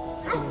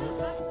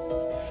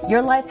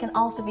 Your life can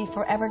also be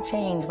forever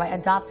changed by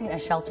adopting a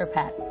shelter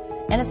pet.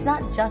 And it's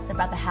not just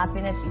about the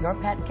happiness your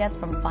pet gets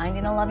from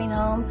finding a loving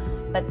home,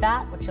 but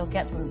that which you'll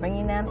get from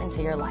bringing them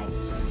into your life.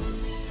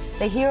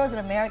 The heroes at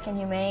American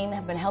Humane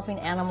have been helping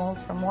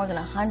animals for more than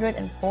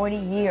 140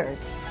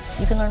 years.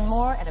 You can learn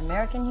more at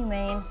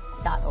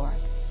AmericanHumane.org.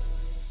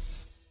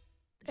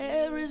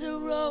 There is a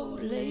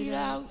road laid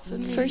out for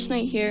me. First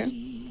night here,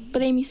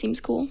 but Amy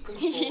seems cool.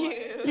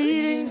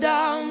 Leading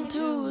down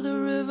to the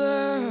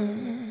river.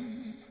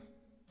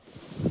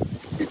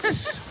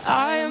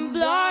 I am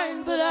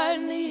blind, but I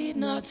need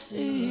not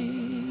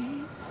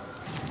see.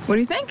 What do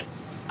you think?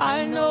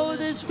 I know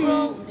this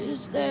road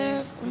is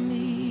there for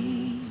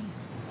me.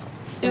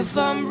 If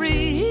I'm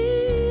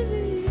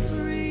really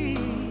free,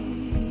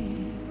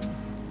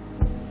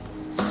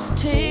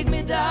 take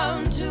me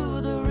down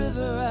to the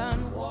river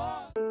and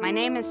walk. My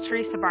name is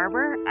Teresa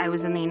Barber. I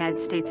was in the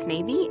United States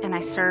Navy and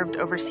I served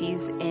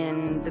overseas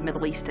in the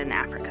Middle East and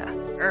Africa.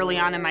 Early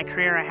on in my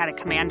career, I had a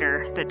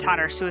commander that taught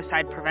our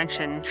suicide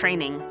prevention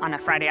training on a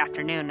Friday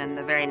afternoon, and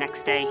the very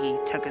next day he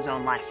took his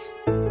own life.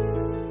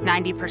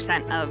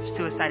 90% of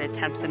suicide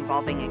attempts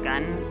involving a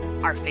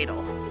gun are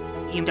fatal.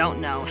 You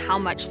don't know how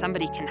much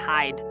somebody can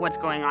hide what's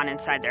going on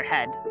inside their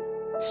head.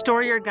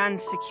 Store your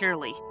guns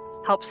securely.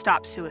 Help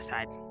stop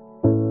suicide.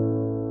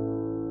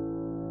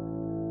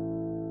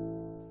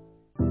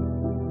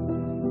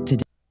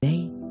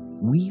 Today,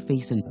 we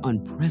face an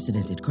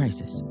unprecedented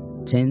crisis.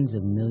 Tens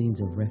of millions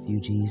of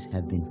refugees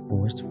have been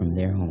forced from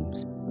their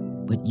homes.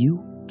 But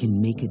you can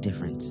make a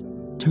difference.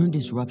 Turn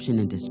disruption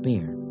and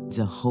despair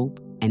into hope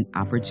and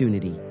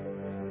opportunity.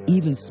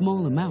 Even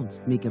small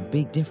amounts make a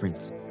big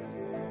difference.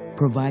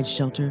 Provide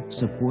shelter,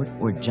 support,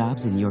 or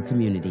jobs in your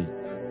community.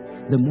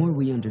 The more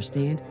we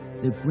understand,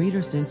 the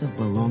greater sense of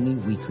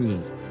belonging we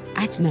create.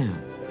 Act now.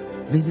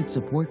 Visit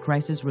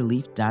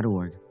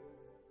supportcrisisrelief.org.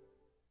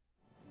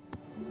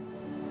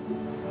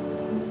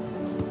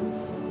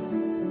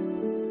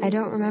 I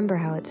don't remember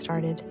how it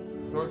started.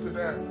 Go to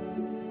that.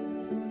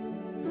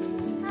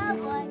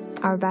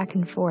 Our back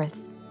and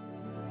forth.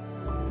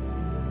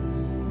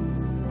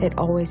 It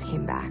always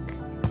came back.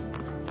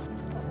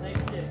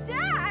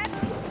 Dad!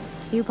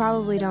 You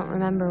probably don't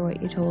remember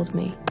what you told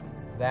me,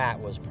 That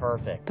was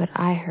perfect. but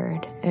I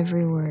heard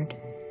every word.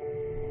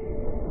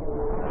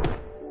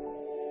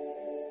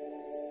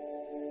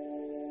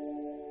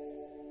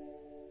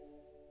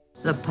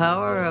 The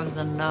power of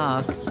the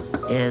knock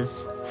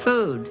is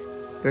food.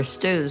 Your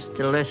stew's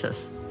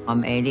delicious.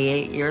 I'm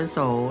 88 years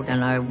old,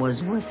 and I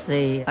was with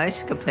the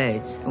Ice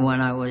Capades when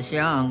I was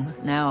young.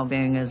 Now,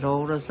 being as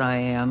old as I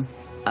am,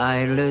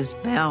 I lose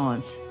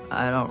balance.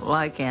 I don't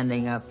like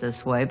ending up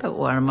this way, but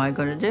what am I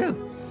going to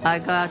do? I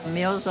got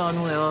Meals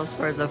on Wheels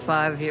for the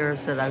 5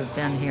 years that I've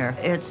been here.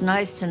 It's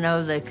nice to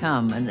know they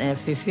come, and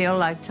if you feel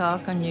like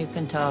talking, you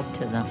can talk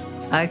to them.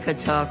 I could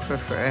talk for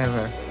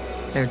forever.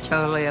 They're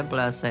totally a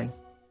blessing.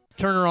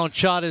 Turnaround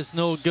shot is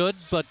no good,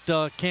 but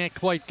can't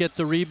quite get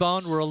the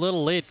rebound. We're a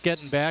little late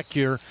getting back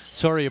here.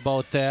 Sorry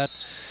about that.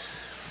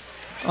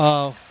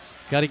 Got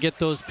to get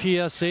those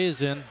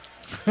PSAs in.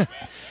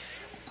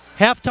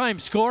 Halftime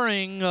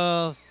scoring,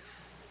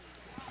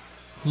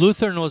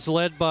 Lutheran was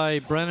led by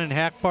Brennan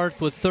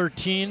Hackbarth with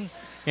 13.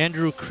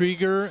 Andrew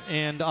Krieger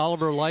and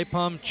Oliver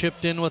Leipom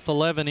chipped in with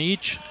 11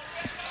 each.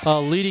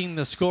 Leading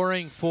the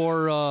scoring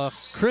for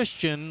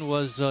Christian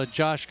was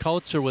Josh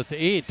Kautzer with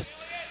 8.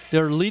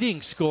 Their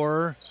leading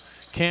scorer,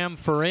 Cam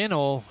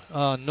Ferrano,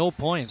 no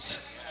points.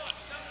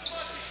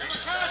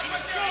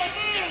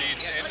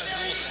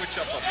 Switch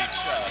up of each,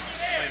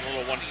 playing a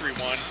little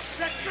 1-3-1.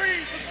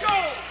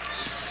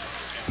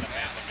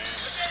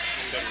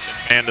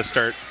 Man to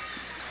start.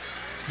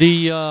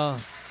 The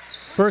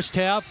first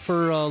half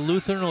for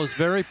Lutheran was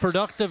very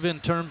productive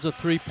in terms of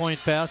three-point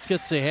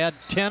baskets. They had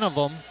 10 of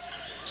them.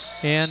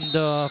 And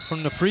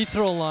from the free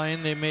throw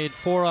line, they made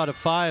 4 out of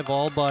 5,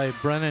 all by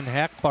Brennan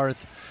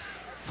Hackbarth.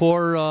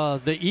 For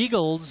the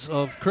Eagles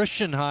of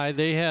Christian High,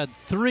 they had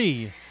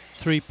 3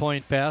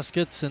 three-point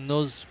baskets, and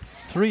those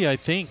 3, I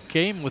think,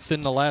 came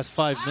within the last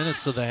 5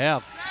 minutes of the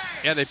half.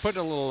 Yeah, they put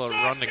a little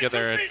run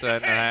together at the end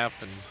of the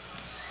half and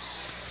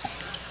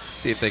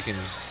see if they can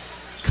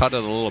cut it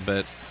a little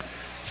bit.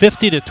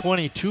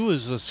 50-22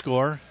 is the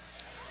score.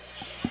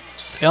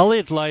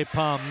 Elliot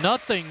Leipom,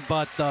 nothing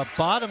but the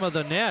bottom of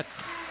the net.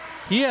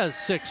 He has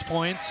 6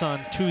 points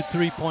on 2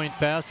 three-point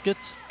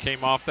baskets.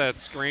 Came off that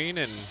screen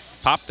and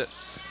popped it.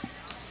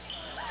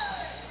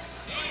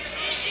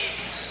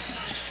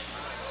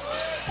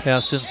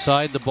 Pass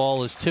inside, the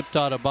ball is tipped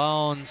out of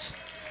bounds.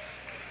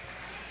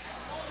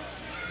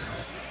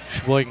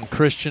 Sheboygan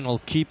Christian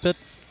will keep it.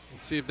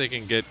 Let's see if they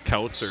can get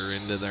Kautzer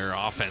into their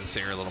offense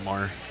here a little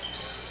more.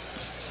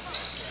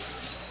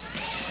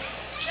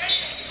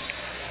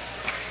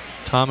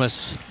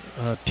 Thomas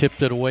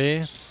tipped it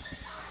away,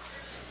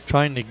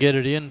 trying to get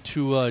it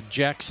into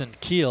Jackson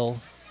Keel.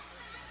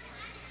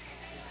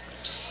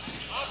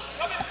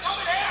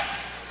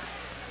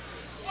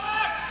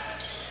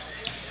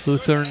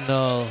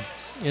 Lutheran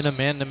in a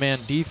man-to-man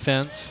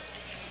defense.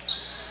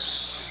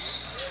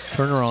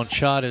 Turnaround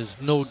shot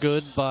is no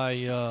good by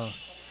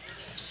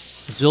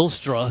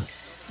Zylstra.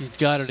 He's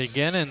got it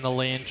again in the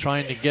lane,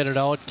 trying to get it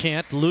out.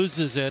 Can't,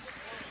 loses it.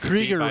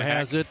 Krieger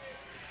has it.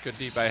 Good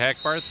D by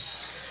Hackbarth.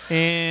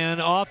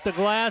 And off the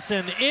glass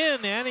and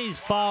in, and he's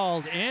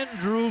fouled.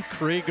 Andrew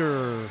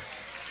Krieger.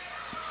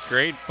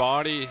 Great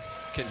body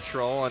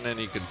control, and then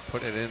he could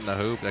put it in the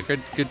hoop. A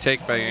good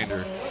take by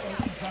Andrew.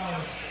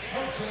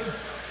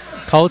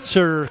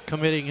 Kautzer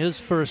committing his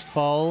first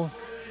foul.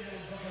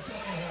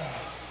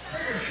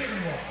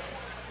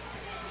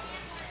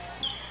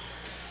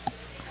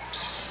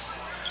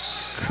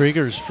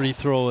 Krieger's free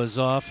throw is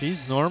off.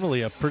 He's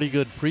normally a pretty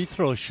good free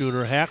throw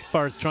shooter.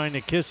 Hackbarth trying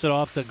to kiss it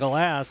off the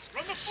glass,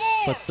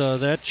 but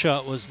that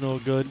shot was no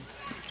good.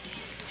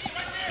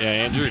 Yeah,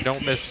 Andrew,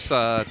 don't miss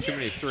too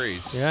many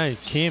threes. Yeah, he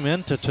came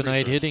into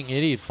tonight hitting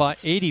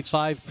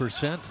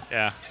 85%.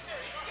 Yeah.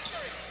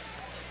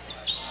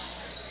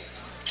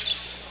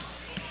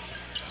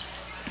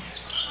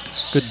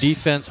 Good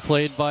defense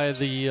played by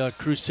the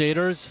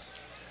Crusaders,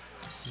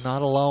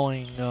 not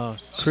allowing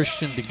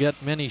Christian to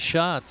get many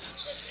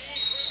shots.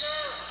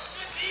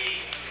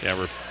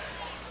 Yeah,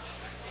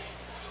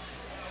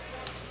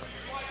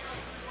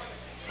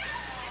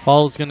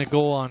 Foul's going to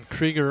go on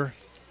Krieger.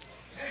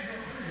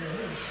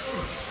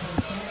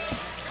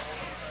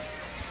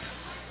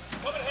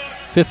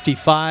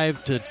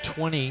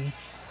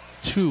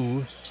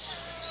 (55-22).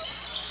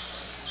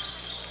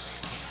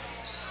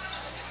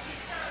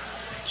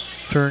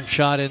 Turn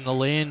shot in the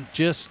lane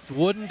just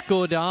wouldn't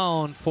go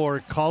down for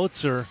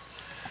Kautzer.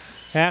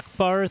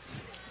 Hackbarth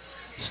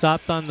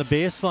stopped on the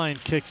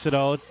baseline, kicks it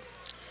out.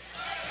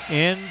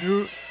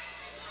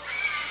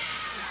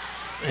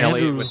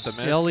 Elliott with the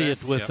miss.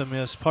 Elliott with the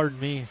miss, pardon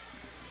me.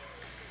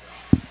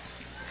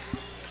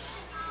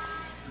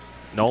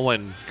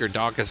 Nolan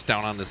Gerdakis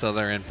down on this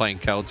other end playing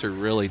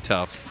Kautzer really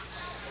tough.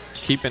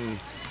 Keeping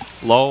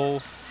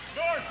low,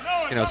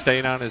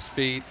 staying on his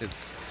feet. It's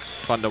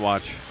fun to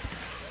watch.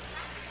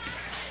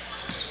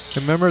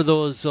 Remember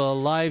those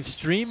live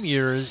stream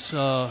years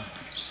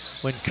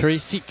when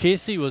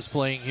Casey was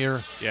playing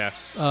here? Yeah.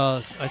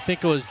 I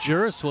think it was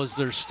Juris was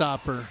their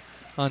stopper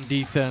on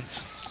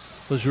defense.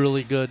 Was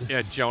really good.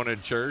 Yeah, Jonah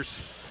Jers.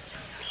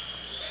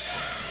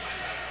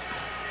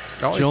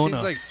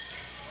 Jonah.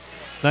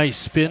 Nice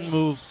spin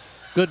move.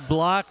 Good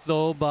block,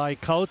 though, by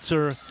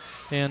Kautzer,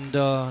 and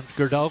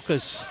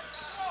Gerdakis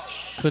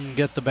couldn't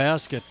get the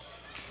basket.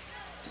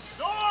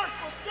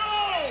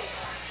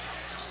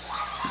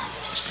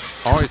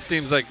 Always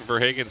seems like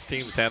Verhagen's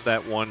teams have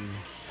that one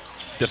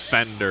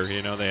defender.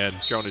 They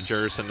had Jonah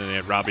Jerson and they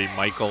had Robbie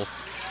Michael.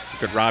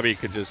 Robbie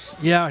could just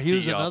he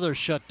was another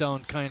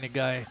shutdown kind of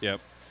guy. Yep.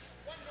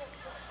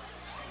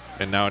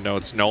 And now I know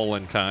it's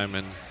Nolan time,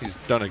 and he's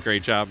done a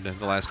great job in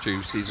the last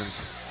 2 seasons.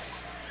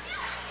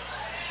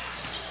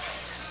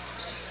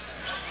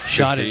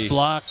 Shot is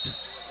blocked,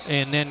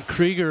 and then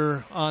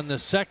Krieger on the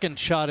second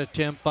shot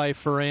attempt by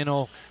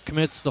Ferrano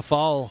commits the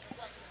foul.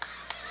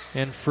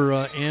 And for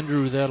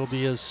Andrew, that'll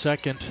be his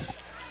second.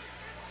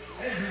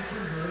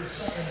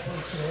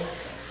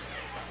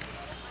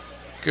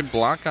 Good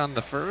block on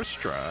the first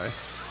try.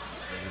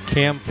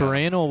 Cam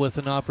Ferrano with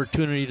an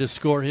opportunity to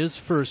score his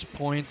first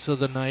points of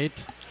the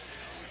night.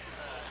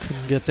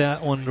 Couldn't get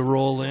that one to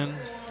roll in.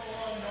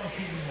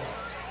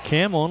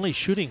 Cam only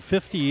shooting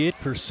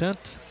 58%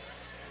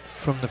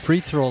 from the free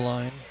throw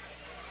line.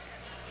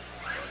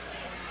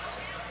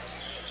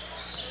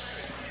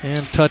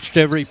 And touched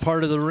every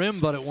part of the rim,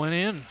 but it went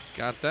in.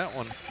 Got that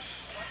one.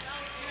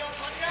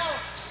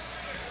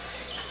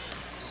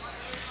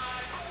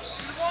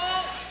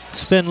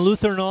 It's been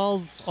Lutheran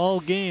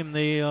all game.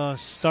 They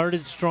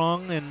started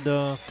strong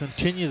and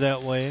continue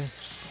that way.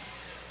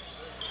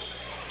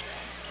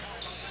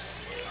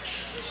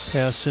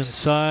 Pass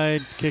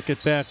inside, kick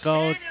it back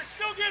out.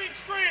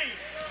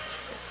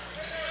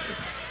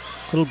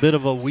 A little bit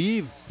of a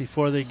weave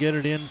before they get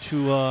it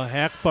into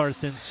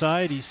Hackbarth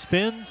inside. He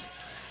spins.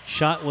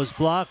 Shot was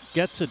blocked,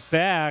 gets it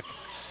back,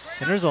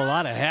 and there's a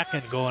lot of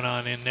hacking going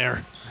on in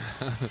there.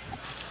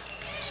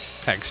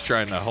 Hack's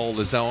trying to hold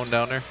his own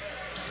down there.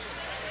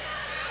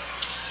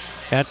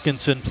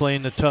 Atkinson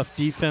playing the tough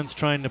defense,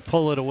 trying to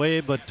pull it away,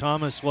 but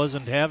Thomas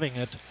wasn't having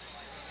it.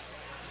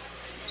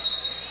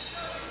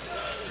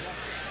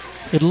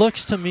 It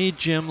looks to me,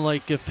 Jim,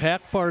 like if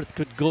Hackbarth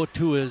could go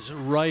to his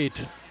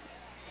right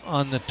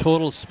on the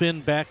total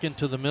spin back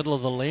into the middle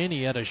of the lane,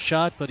 he had a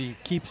shot, but he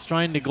keeps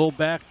trying to go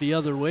back the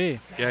other way.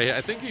 Yeah,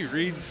 I think he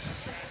reads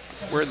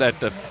where that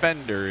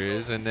defender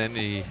is, and then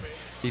he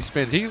He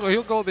spins.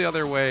 He'll go the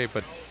other way,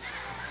 but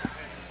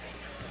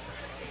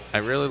I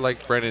really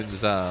like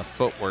Brennan's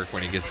footwork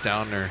when he gets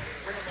down there.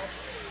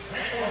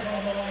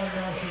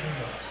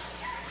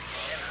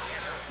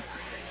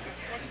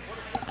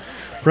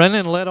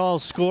 Brennan led all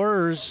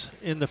scorers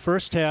in the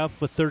first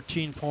half with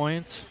 13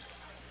 points.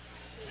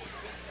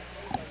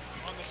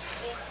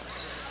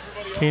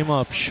 Came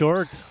up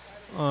short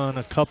on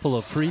a couple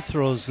of free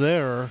throws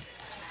there.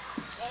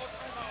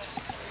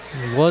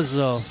 He was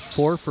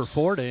 4 for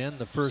 4 to end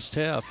the first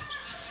half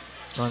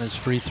on his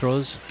free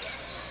throws.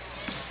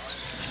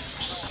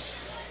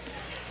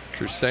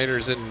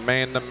 Crusaders in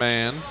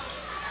man-to-man.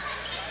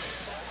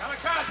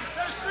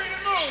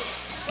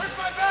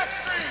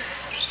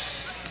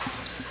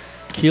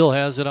 Keel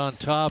has it on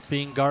top,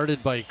 being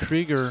guarded by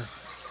Krieger.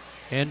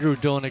 Andrew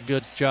doing a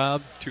good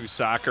job. 2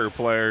 soccer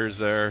players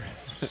there.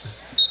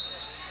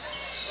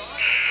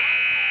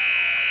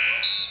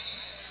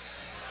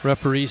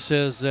 Referee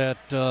says that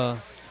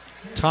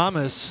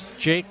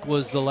Jake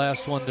was the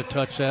last one to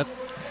touch that.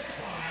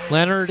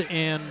 Leonard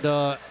and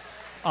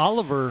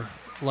Oliver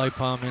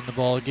Lipom in the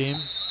ball game.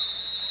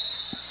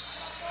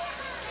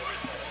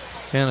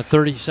 And a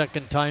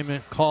 30-second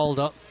time called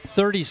up.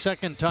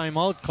 30-second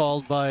timeout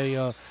called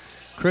by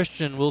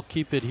Christian. We'll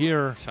keep it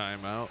here.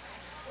 Timeout.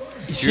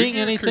 You seeing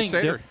anything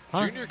different?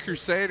 Huh? Junior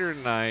Crusader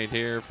night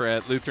here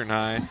at Lutheran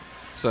High.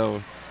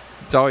 So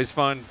it's always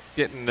fun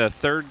getting the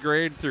 3rd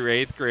grade through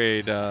 8th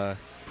grade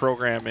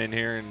program in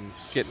here and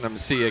getting them to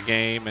see a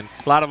game. And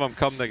a lot of them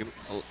come to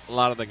a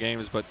lot of the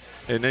games,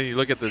 and then you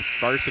look at this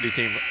varsity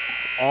team,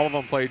 all of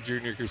them played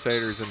Junior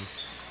Crusaders, and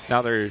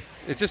now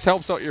it just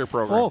helps out your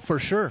program. Oh, for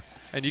sure.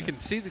 And you can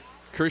see the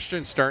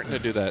Christians starting to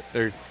do that.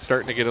 They're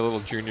starting to get a little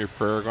junior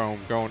program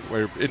going,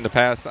 where in the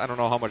past, I don't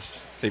know how much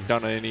they've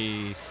done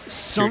any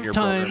junior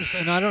programs. Sometimes,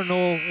 and I don't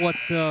know what,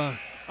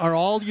 are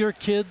all your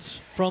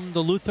kids from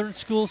the Lutheran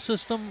school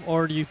system,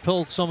 or do you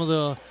pull some of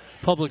the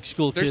public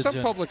school kids in? There's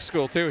some public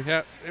school too,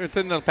 yeah.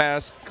 Within the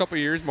past couple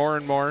of years, more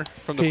and more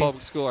from the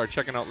public school are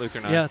checking out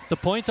Lutheran High. Yeah, the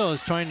point I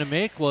was trying to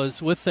make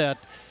was with that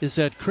is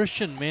that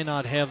Christian may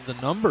not have the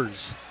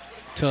numbers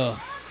to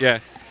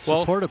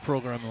support a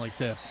program like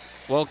that.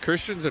 Well,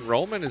 Christian's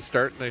enrollment is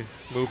starting to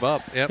move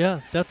up. Yep.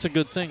 Yeah, that's a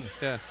good thing.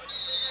 Yeah.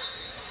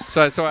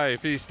 So that's why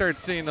if you start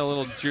seeing a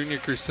little junior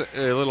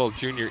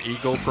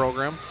Eagle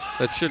program,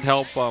 that should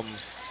help Coach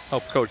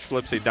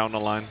Flipsy down the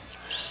line.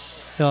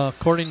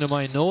 According to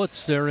my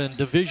notes, they're in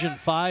Division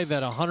 5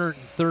 at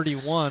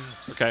 131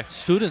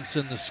 students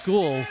in the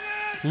school.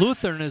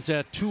 Lutheran is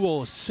at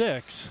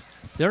 206.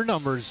 Their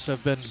numbers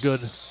have been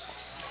good.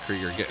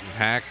 Krieger getting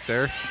hacked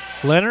there.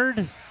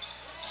 Leonard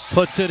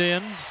puts it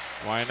in.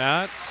 Why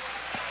not?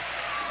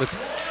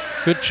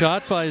 Good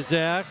shot by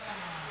Zach.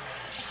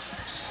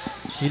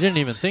 He didn't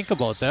even think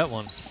about that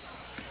one.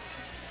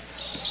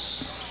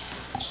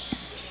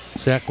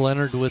 Zach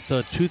Leonard with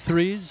 2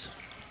 threes.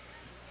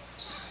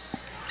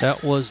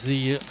 That was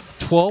the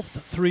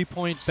 12th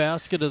three-point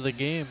basket of the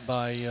game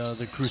by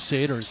the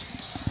Crusaders.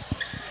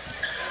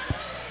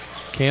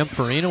 Cam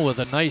Farina with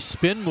a nice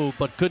spin move,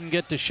 but couldn't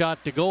get the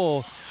shot to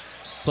go.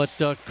 But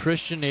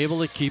Christian able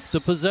to keep the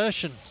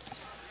possession.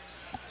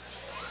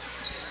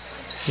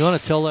 You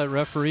want to tell that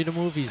referee to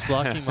move? He's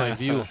blocking my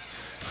view.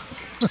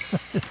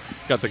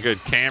 Got the good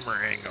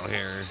camera angle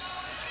here.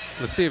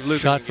 Let's see if Lutheran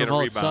Shot can get a from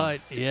rebound.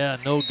 outside. Yeah,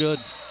 no good.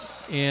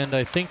 And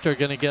I think they're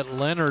going to get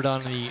Leonard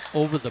on the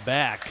over the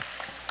back.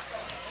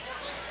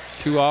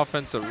 2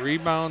 offensive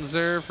rebounds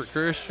there for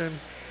Christian.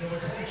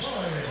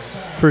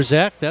 For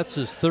Zach, that's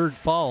his 3rd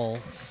foul.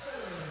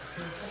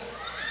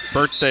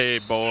 Birthday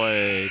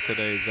boy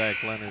today,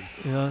 Zach Leonard.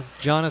 Yeah,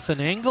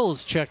 Jonathan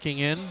Engels checking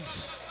in.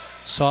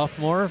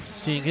 Sophomore,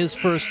 seeing his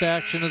first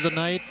action of the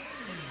night,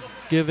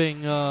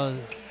 giving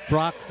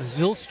Brock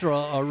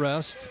Zylstra a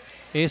rest.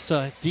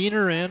 Asa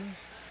Diener in,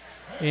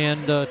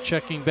 and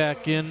checking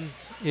back in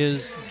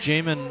is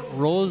Jamin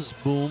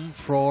Roseboom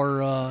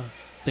for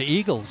the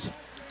Eagles.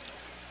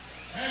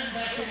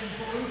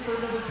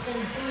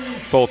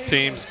 Both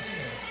teams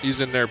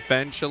using their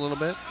bench a little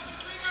bit.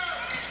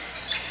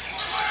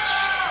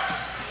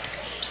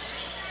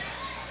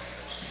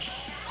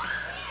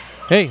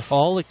 Hey,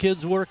 all the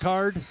kids work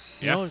hard.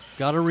 You know,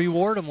 got to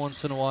reward them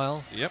once in a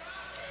while. Yep.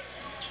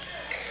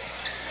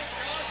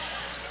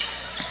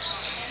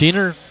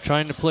 Diener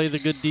trying to play the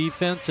good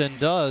defense and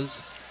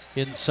does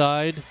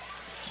inside.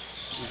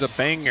 There's a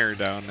banger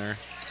down there.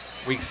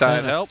 Weak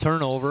side help.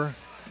 Turnover.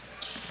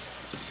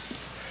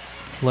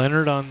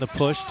 Leonard on the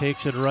push,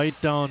 takes it right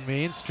down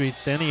Main Street.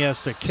 Then he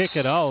has to kick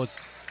it out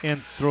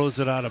and throws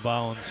it out of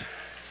bounds.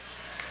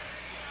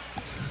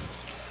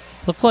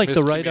 Looked like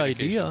the right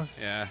idea.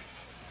 Yeah.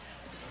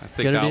 I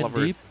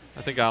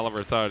think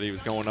Oliver thought he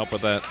was going up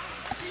with that.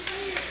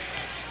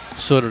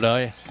 So did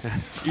I.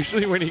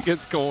 Usually when he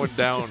gets going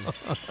down,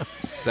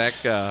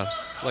 Zach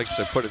likes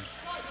to put it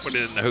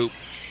in the hoop.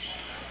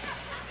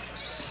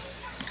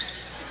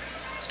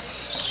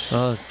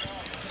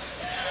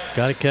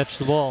 Got to catch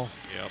the ball.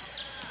 Yep.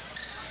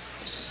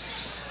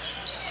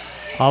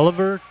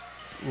 Oliver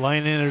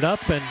lining it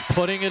up and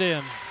putting it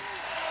in.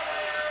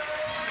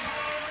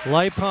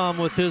 Leipom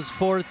with his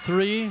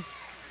 4-3,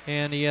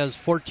 and he has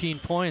 14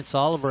 points.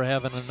 Oliver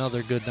having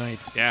another good night.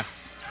 Yeah.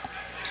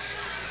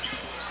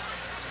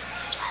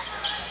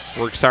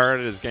 Works hard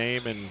at his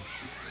game, and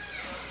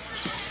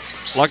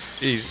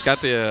he's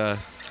got the...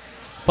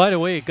 By the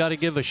way, got to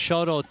give a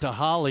shout out to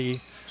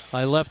Holly.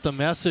 I left a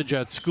message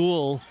at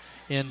school,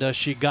 and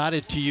she got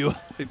it to you.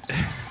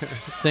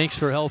 Thanks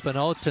for helping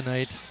out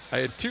tonight. I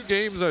had 2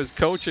 games I was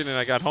coaching, and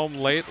I got home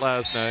late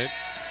last night.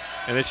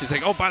 And then she's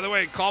like, oh, by the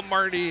way, call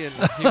Marty, and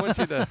he wants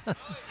you to...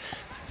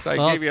 So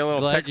I gave you a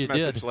little text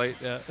message late.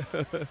 Yeah.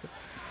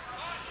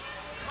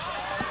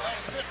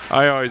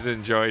 I always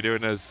enjoy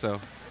doing this, so...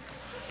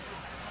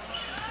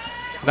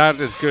 Not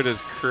as good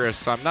as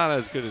Chris. I'm not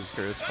as good as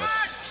Chris, but...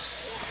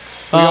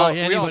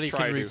 anybody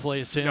can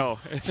replace him. No.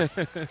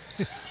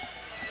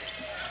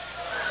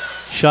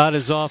 Shot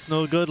is off,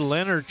 no good.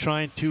 Leonard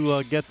trying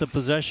to get the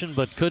possession,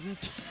 but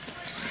couldn't.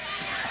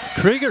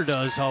 Krieger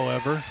does,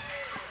 however.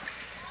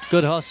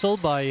 Good hustle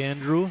by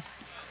Andrew.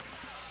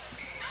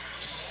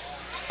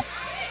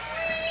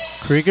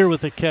 Krieger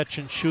with a catch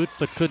and shoot,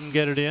 but couldn't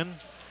get it in.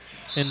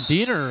 And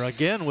Diener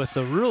again with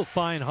a real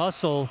fine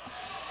hustle.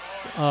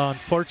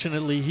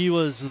 Unfortunately, he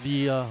was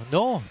the...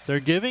 no, they're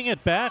giving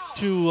it back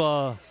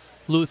to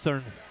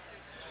Lutheran.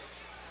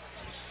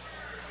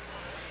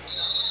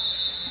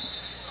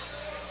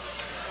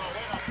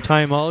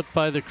 Timeout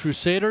by the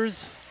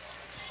Crusaders.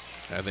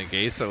 I think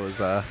Asa was...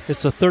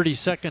 It's a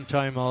 30-second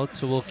timeout,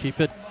 so we'll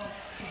keep it.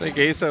 I think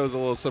Asa was a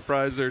little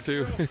surprised there,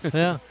 too.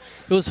 Yeah.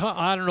 It was.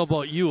 I don't know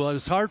about you. It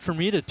was hard for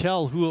me to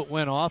tell who it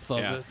went off of.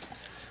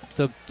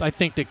 Yeah. I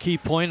think the key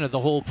point of the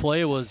whole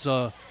play was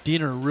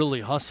Diener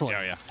really hustling.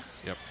 Yeah.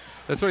 Yep.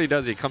 That's what he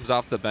does. He comes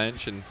off the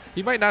bench, and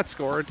he might not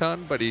score a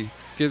ton, but he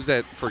gives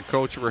that, for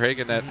Coach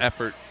Verhagen, that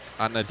effort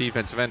on the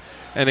defensive end.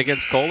 And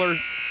against Kohler,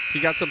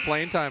 he got some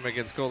playing time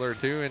against Kohler,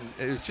 too, and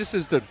it was just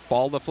his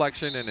ball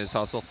deflection and his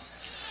hustle.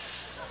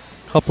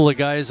 Couple of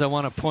guys I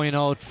want to point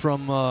out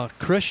from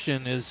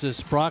Christian is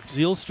this Brock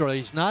Zielstra.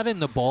 He's not in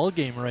the ball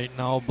game right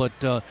now,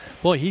 but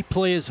boy, he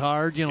plays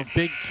hard.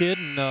 Big kid,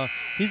 and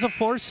he's a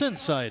force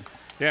inside.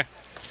 Yeah,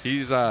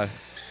 he's got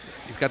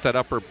that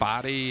upper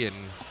body, and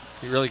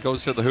he really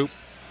goes to the hoop.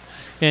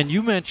 And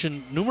you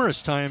mentioned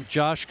numerous times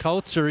Josh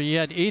Kautzer. He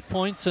had 8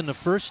 points in the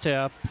first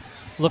half.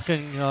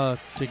 Looking to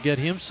get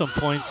him some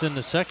points in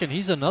the second.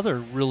 He's another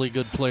really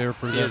good player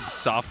for them. He's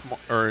sophomore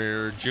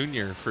or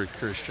junior for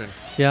Christian.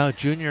 Yeah,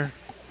 junior.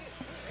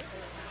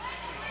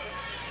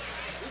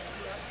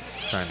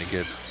 Trying to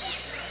get...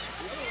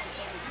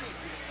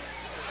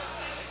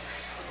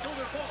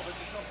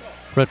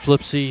 Brett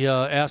Flipsy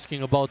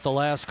asking about the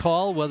last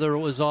call, whether it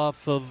was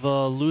off of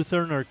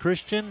Lutheran or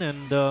Christian,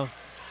 and the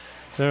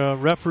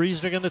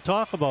referees are going to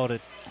talk about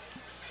it.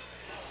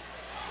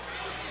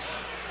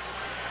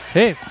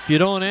 Hey, if you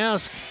don't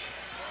ask.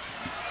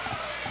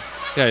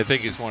 Yeah, I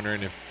think he's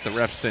wondering if the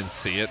refs didn't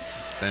see it,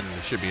 then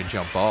it should be a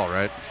jump ball,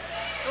 right?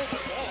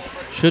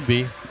 Should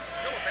be.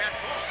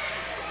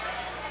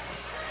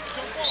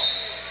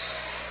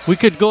 We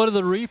could go to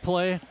the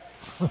replay.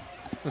 Come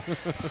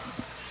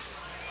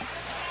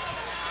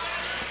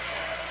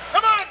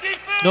on,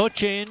 defense! No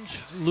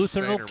change.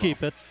 Lutheran will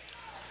keep it.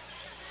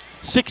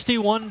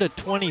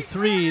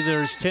 61-23.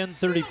 There's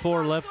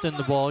 10:34 left in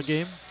the ball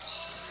game.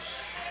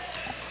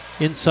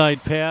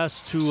 Inside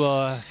pass to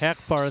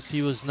Hackbarth.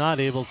 He was not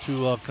able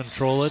to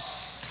control it.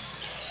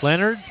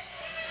 Leonard.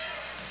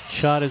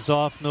 Shot is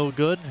off, no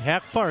good.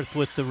 Hackbarth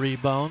with the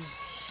rebound.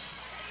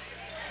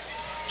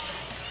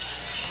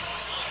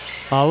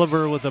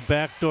 Oliver with a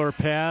backdoor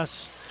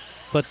pass,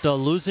 but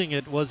losing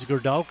it was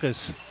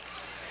Gerdaukas.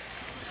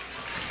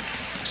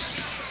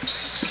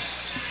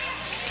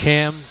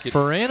 Cam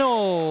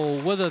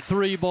Ferrano with a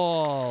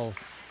 3-ball.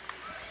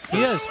 He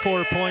has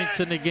 4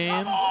 points in the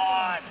game.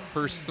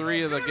 First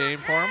 3 of the game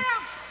for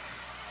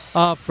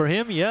him? For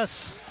him,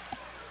 yes.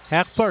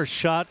 Hackbar's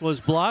shot was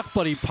blocked,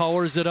 but he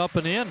powers it up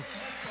and in.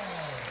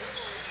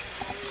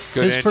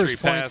 Good entry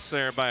pass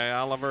there by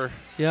Oliver.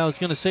 Yeah, I was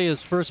going to say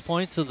his first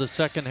points of the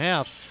second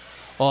half.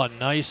 Oh,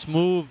 nice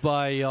move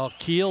by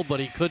Keel,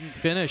 but he couldn't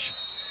finish.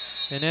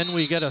 And then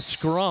we get a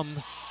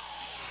scrum.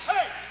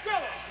 Hey,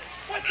 Bella,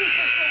 what is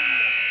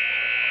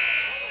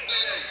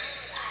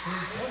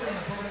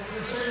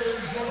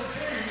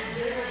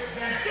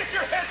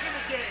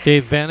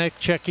Dave Vanek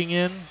checking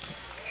in,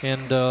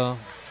 and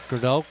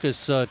Gerdauk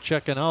is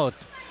checking out.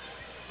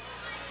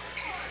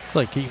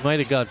 Like he might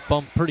have got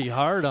bumped pretty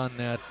hard on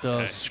that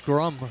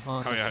scrum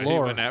on the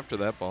floor. He went after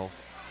that ball.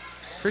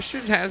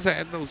 Christian has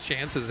had those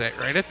chances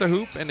right at the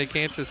hoop, and they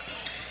can't just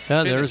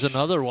Yeah, finish. there's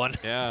another one.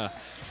 Yeah.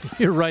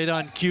 You're right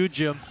on cue,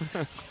 Jim.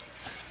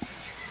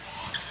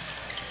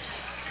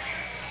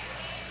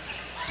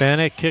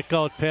 Vanek kick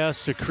out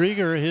pass to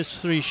Krieger. His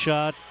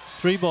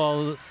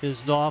 3-ball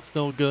is off,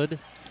 no good.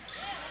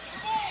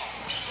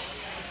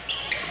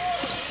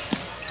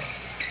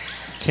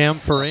 Cam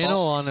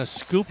Ferrano on a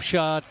scoop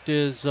shot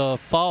is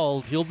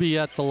fouled. He'll be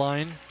at the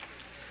line.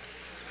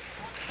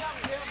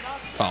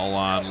 Foul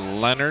on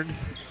Leonard.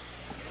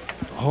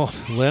 Oh,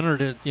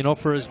 Leonard, you know,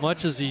 for as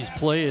much as he's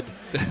played,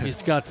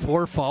 he's got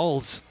 4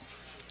 fouls.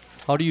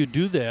 How do you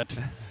do that?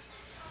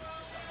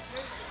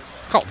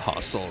 It's called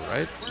hustle,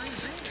 right?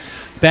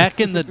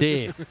 Back in the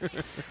day,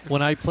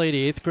 when I played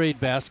 8th grade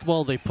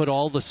basketball, they put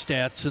all the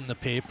stats in the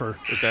paper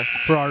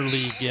for our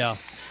league, yeah.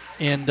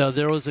 And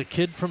there was a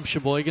kid from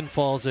Sheboygan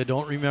Falls, I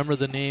don't remember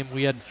the name.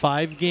 We had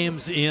 5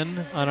 games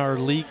in on our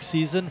league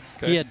season.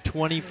 He had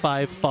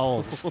 25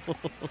 fouls.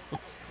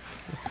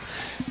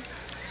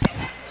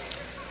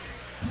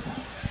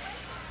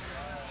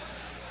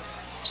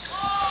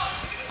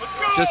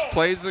 Just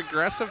plays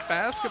aggressive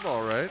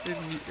basketball, right?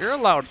 And you're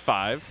allowed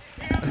 5.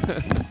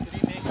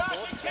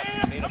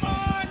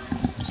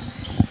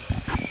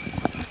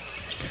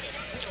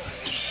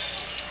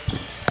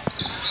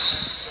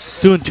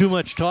 Doing too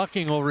much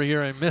talking over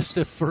here. I missed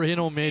if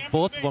Farino made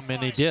both of them,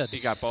 and he did. He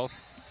got both.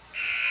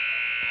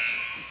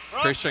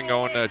 Christian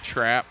going to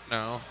trap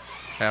now.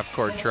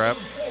 Half-court trap.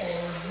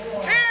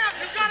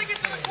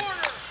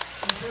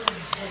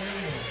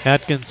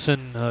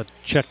 Atkinson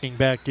checking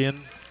back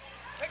in.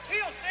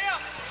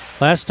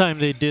 Last time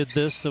they did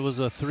this, there was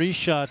a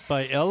 3-shot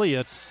by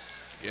Elliott.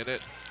 Get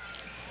it.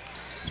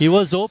 He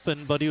was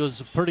open, but he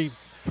was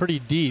pretty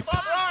deep.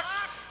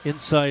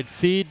 Inside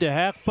feed to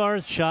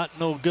Hackbarth, shot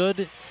no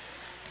good.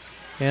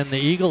 And the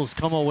Eagles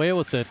come away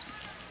with it.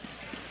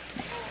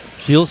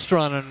 Zielstra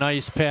on a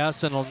nice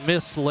pass and a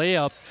missed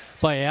layup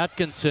by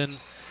Atkinson.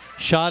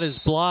 Shot is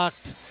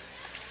blocked.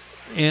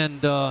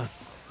 And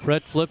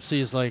Brett Flipsy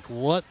is like,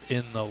 what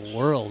in the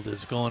world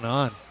is going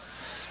on?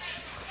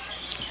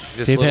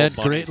 They've had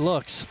great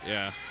looks.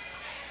 Yeah.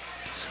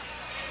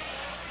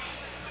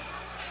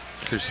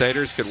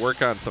 Crusaders could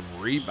work on some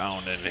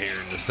rebounding here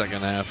in the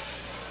second half.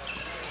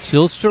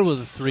 Zielstra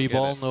with a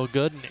 3-ball, no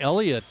good. And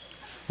Elliott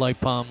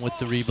Lightbaum with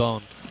the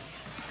rebound.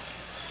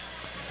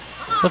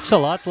 Looks a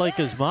lot like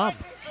his mom.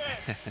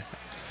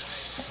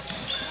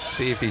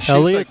 See if he shoots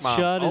Elliott's like mom.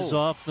 Shot is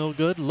off, no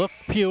good. Look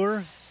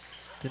pure.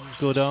 Didn't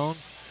go down.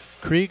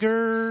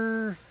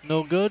 Krieger,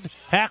 no good.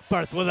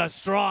 Hackbarth with a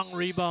strong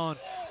rebound.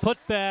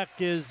 Putback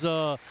is,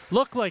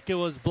 looked like it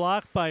was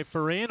blocked by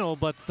Farino,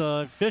 but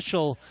the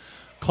official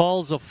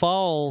calls a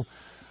foul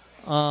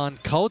on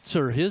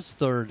Kautzer, his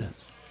 3rd.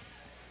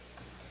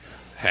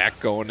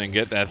 Hack going and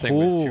get that thing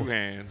with 2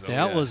 hands.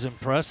 That was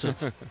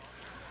impressive.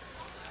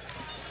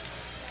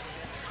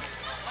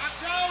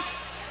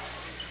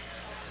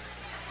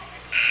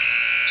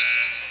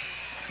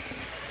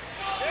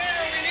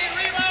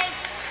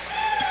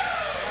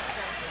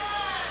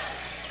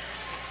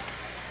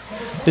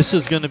 This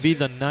is going to be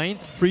the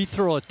 9th free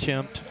throw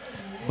attempt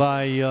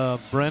by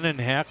Brennan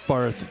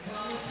Hackbarth.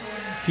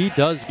 He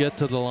does get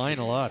to the line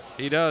a lot.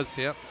 He does,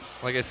 yep.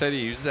 Like I said, he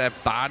uses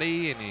that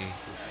body and he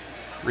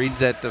reads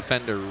that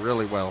defender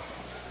really well.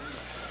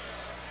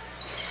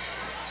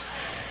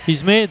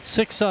 He's made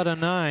 6 out of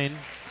 9.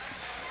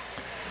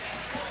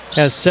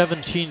 Has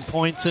 17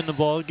 points in the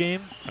ball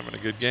game. Having a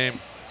good game.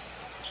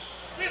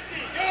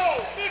 50,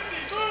 go,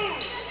 50,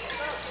 move.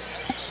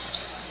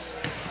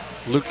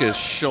 Lucas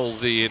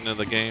Schulze into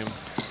the game.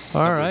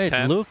 All right,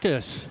 10.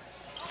 Lucas.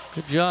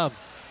 Good job.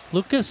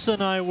 Lucas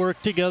and I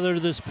worked together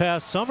this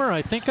past summer.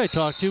 I think I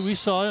talked to you. We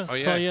saw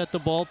you at the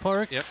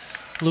ballpark. Yep.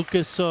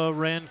 Lucas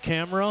ran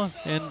camera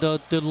and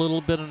did a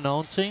little bit of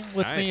announcing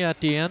with me at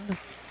the end.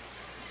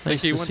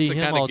 Nice he to wants see to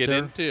him kind of out get there.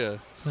 into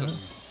some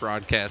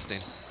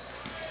broadcasting.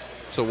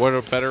 So what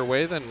a better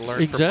way than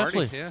learn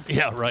exactly. from Marty?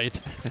 Yeah, right.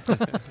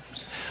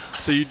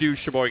 So you do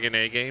Sheboygan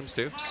A games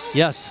too?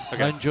 Yes,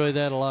 okay. I enjoy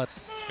that a lot.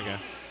 Okay.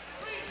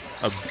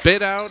 A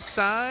bit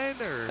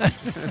outside, or?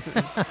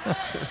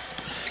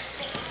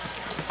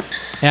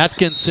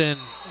 Atkinson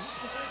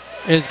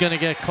is going to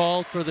get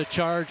called for the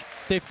charge.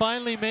 They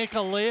finally make a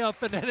layup,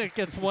 and then it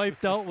gets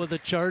wiped out with a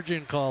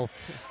charging call.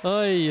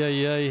 Ay,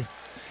 ay, ay.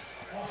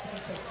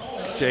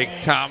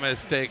 Jake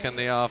Thomas taking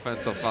the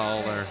offensive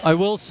foul there. I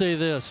will say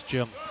this,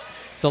 Jim.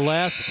 The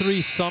last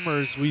 3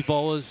 summers,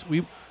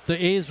 the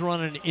A's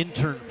run an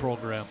intern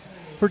program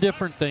for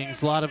different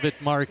things, a lot of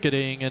it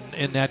marketing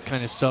and that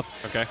kind of stuff.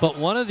 Okay. But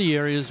one of the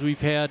areas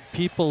we've had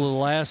people the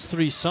last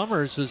 3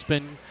 summers has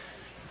been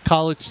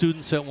college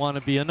students that want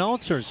to be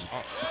announcers.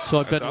 So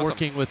I've been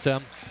working with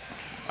them.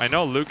 I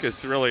know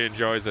Lucas really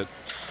enjoys it.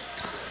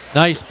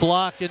 Nice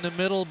block in the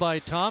middle by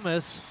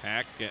Thomas.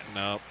 Hack getting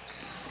up.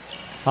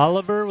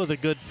 Oliver with a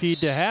good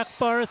feed to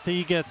Hackbarth.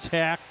 He gets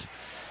hacked.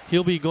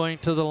 He'll be going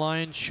to the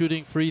line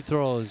shooting free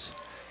throws.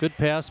 Good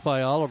pass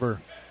by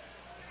Oliver.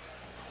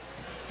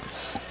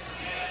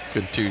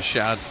 Good 2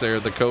 shots there.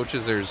 The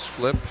coaches, there's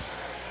Flip.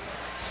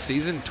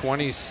 Season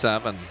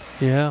 27.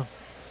 Yeah.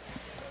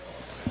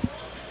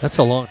 That's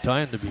a long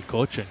time to be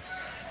coaching.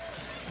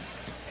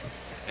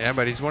 Yeah,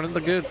 but he's one of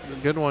the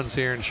good ones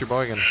here in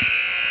Sheboygan.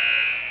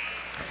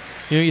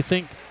 You know, you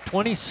think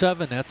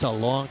 27, that's a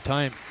long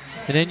time.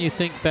 And then you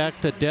think back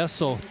to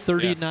Desso,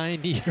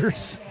 39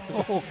 years.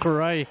 Oh,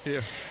 cry.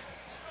 Yeah.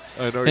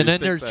 I know. And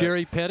then there's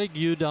Jerry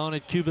Pettigrew down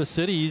at Cuba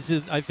City. He's,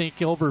 I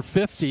think, over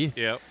 50.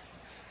 Yep.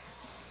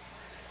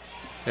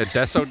 Yeah,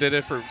 Desso did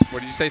it for, what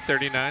did you say,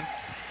 39?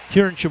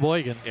 Here in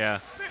Sheboygan. Yeah.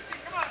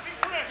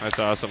 That's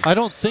awesome. I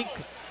don't think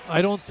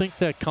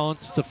that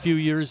counts the few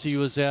years he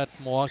was at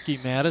Milwaukee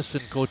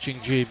Madison coaching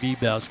JV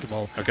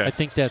basketball. Okay. I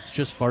think that's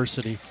just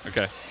varsity.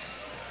 Okay.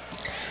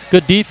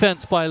 Good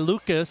defense by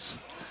Lucas,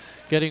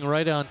 getting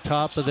right on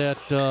top of that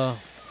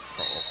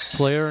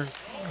player.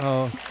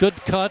 Good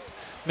cut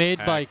made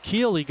by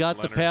Keel. He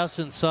got the pass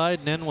inside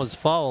and then was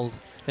fouled.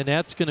 And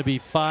that's going to be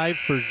 5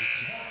 for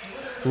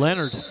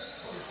Leonard.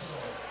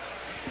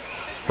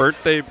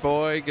 Birthday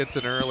boy gets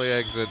an early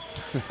exit.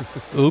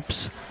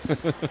 Oops.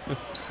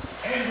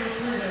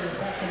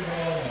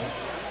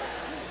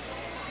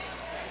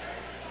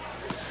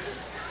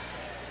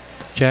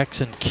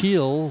 Jackson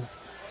Keel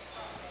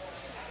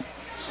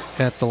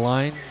at the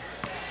line.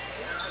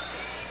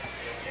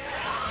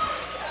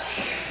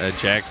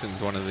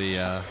 Jackson's one of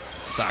the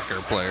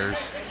soccer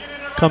players.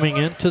 Coming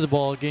into the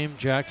ball game,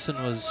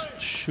 Jackson was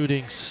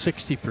shooting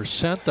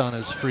 60% on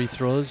his free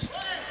throws.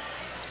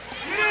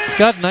 He's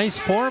got nice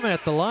form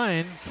at the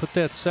line. Put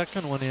that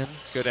second one in.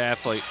 Good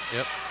athlete.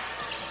 Yep.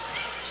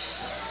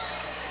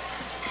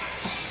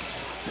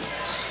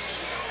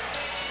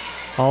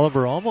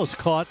 Oliver almost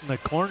caught in the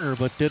corner,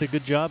 but did a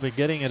good job of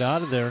getting it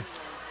out of there.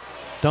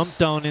 Dumped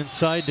down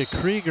inside to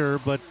Krieger,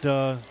 but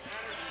they're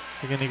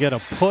going to get a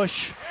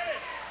push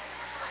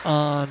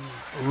on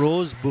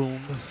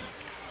Roseboom.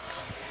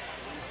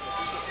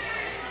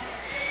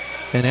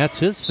 And that's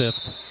his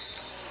 5th.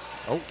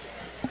 Oh,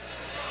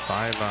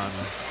 5 on.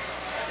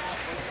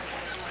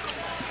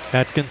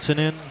 Atkinson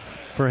in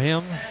for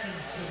him.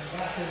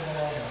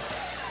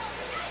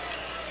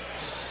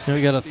 Now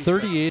we got a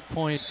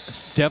 38-point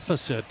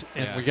deficit,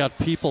 and we got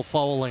people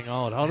fouling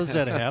out. How does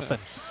that happen?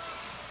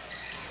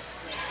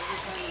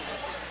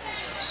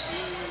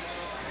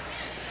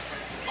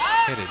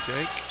 Hit it,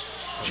 Jake.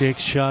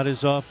 Jake's shot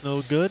is off,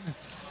 no good.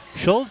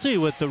 Schulze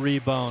with the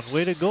rebound.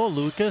 Way to go,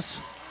 Lucas.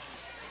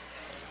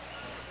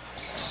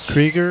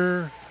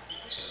 Krieger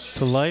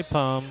to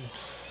Leipom.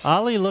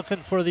 Ali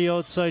looking for the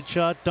outside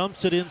shot.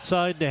 Dumps it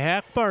inside to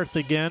Hackbarth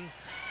again.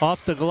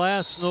 Off the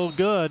glass, no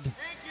good.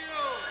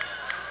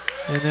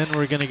 And then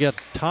we're going to get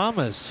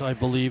Thomas, I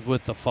believe,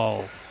 with the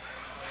foul.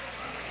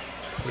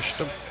 Pushed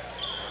him.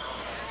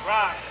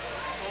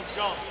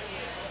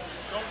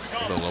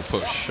 A little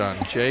push on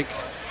Jake.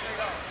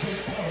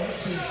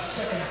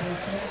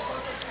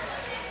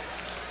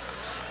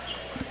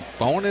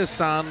 Bonus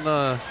on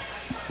the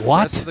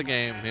rest of the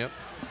game. Yep.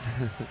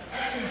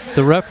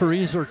 The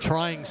referees were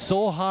trying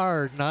so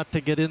hard not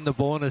to get in the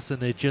bonus,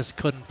 and they just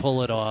couldn't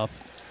pull it off.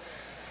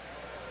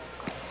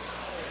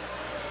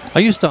 I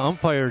used to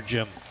umpire,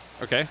 Jim.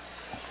 Okay.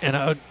 And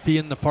I would be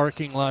in the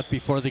parking lot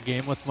before the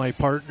game with my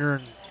partner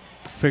and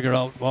figure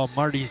out, well,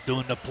 Marty's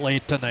doing the play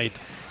tonight.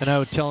 And I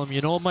would tell him,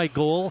 you know my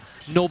goal?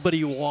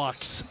 Nobody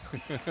walks.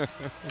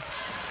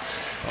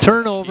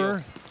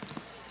 Turnover.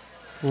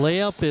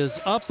 Layup is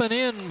up and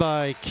in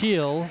by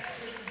Keel.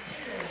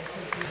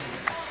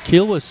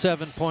 Keel was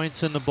 7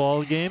 points in the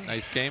ball game.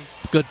 Nice game.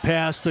 Good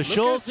pass to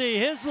Schulze.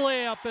 His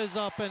layup is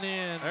up and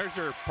in. There's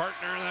your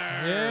partner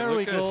there. There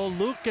we go,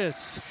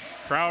 Lucas.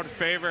 Crowd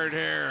favorite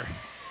here.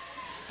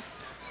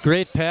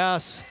 Great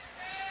pass.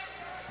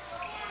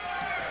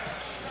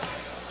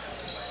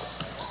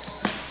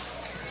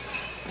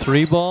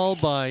 Three ball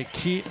by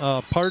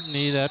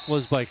Pardney. That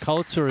was by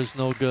Kautzer, is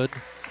no good.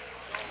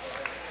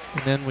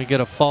 And then we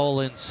get a foul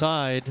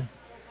inside.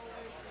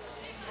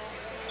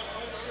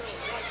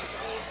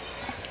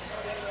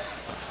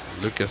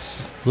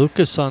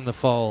 Lucas on the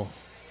foul.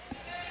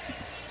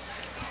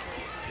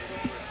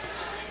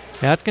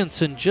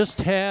 Atkinson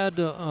just had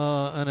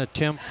an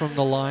attempt from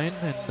the line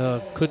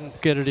and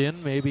couldn't get it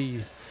in.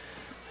 Maybe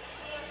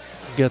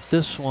get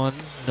this one.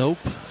 Nope.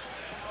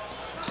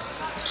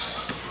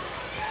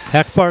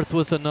 Hackbarth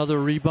with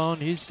another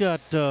rebound. He's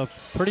got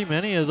pretty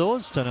many of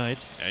those tonight.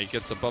 Yeah, he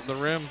gets above the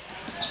rim.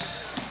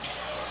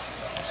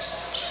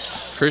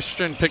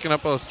 Christian picking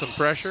up some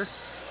pressure.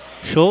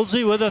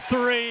 Schulze with a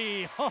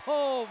three.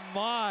 Oh,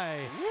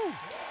 my. Woo.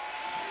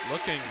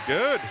 Looking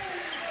good.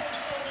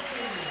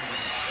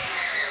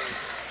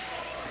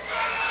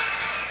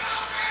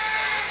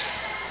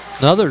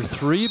 Another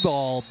three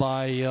ball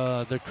by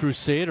the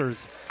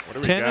Crusaders. What do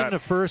we 10 got? in the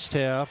first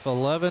half,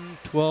 11,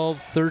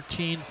 12,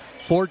 13,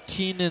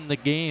 14 in the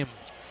game.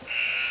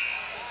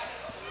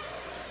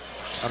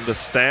 I'm the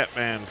stat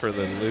man for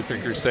the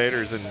Lutheran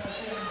Crusaders, and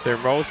their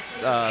most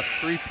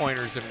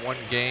three-pointers in one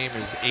game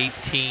is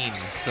 18,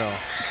 so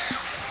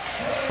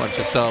a bunch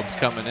of subs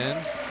coming in.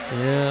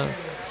 Yeah.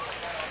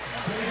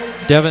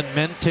 Devin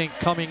Mentink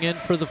coming in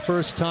for the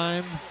first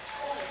time.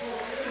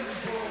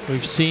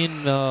 We've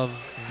seen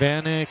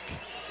Vanek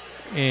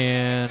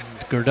and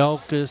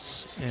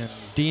Gerdalkis and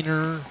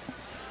Diener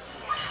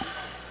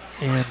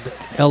and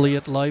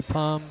Elliot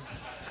Leipom.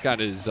 He's got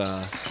his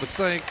looks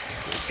like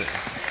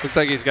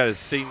he's got his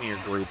senior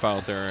group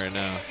out there right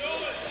now.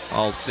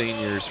 All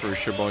seniors for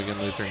Sheboygan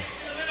Lutheran.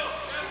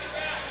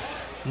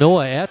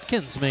 Noah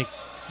Atkins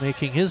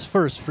making his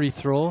first free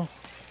throw.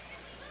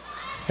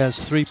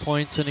 Has 3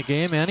 points in a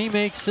game, and he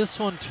makes this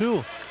one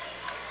too.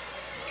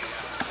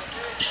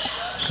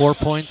 4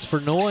 points for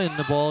Noah in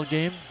the ball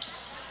game.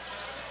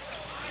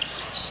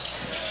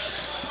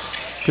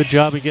 Good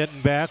job of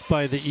getting back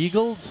by the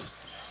Eagles.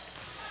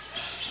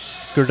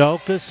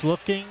 Gerdaukas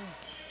looking,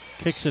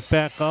 kicks it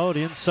back out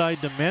inside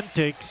to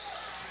Mentik.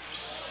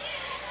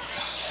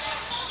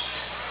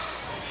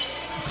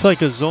 Looks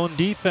like a zone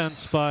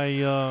defense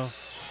by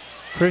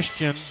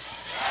Christian.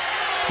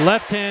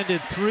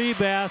 Left-handed three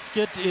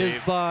basket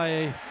is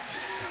by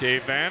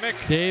Dave Vanek.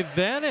 Dave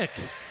Vanek.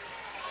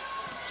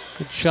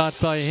 Good shot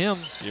by him.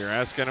 You're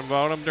asking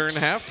about him during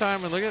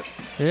halftime, and look at.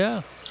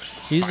 Yeah,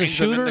 he's a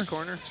shooter. Him in the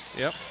corner.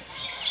 Yep.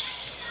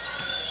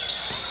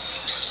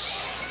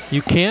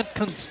 You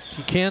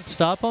can't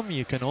stop him.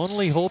 You can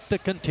only hope to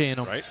contain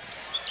him. Right.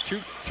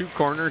 Two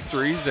corner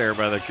threes there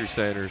by the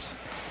Crusaders.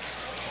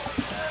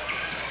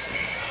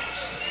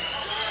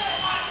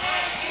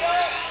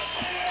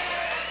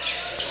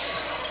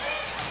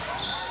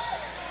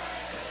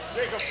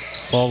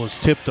 Ball was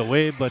tipped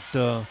away, but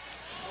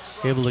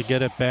able to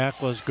get it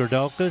back was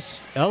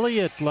Gerdaukas.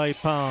 Elliot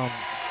Leipalm,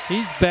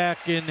 he's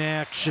back in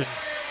action.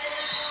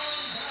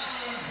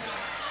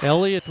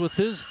 Elliott with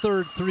his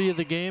third three of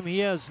the game. He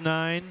has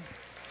 9.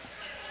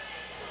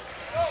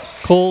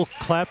 Cole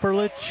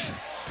Klapperlich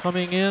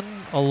coming in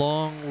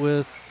along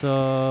with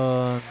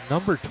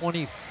number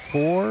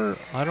 24.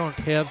 I don't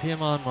have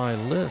him on my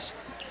list.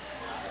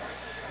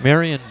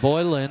 Marion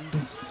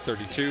Boyland.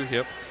 32,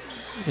 yep.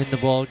 In the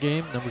ball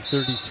game, number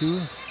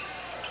 32.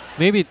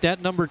 Maybe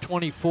that number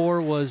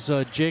 24 was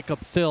Jacob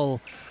Thill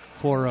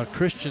for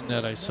Christian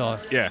that I saw.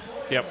 Yeah,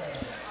 yep.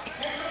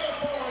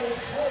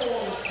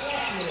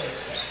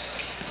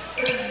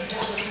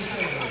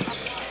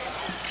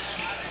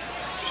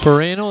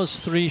 Pereno's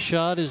 3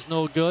 shot is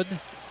no good.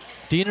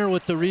 Diener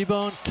with the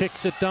rebound,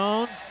 kicks it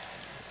down.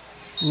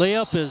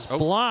 Layup is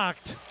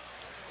blocked.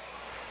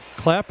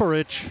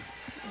 Klapperich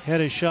had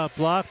his shot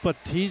blocked, but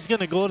he's going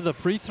to go to the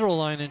free throw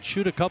line and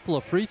shoot a couple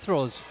of free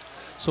throws.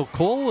 So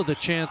Cole with a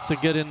chance to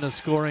get in the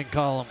scoring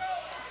column.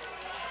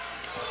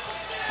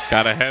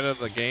 Got ahead of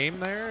the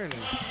game there and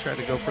tried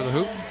to go for the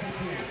hoop.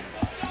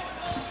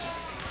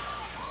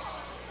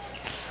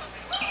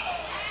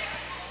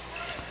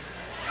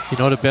 You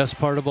know the best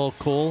part about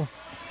Cole?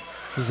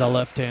 He's a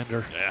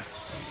left-hander. Yeah,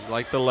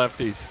 like the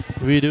lefties.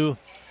 We do.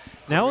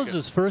 Now is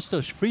his first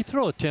free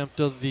throw attempt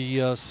of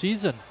the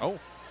season. Oh.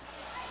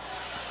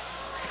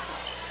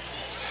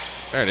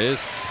 There it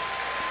is.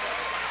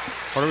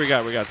 What do we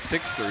got? We got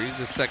 6 threes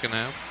the second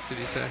half, did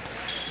you say?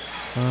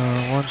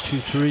 1, 2,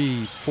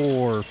 3,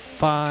 4,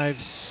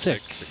 5,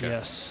 6. Okay.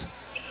 Yes.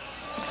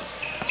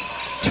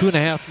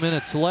 2.5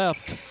 minutes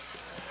left.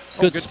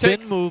 Good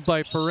spin move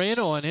by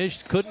Pereno, and he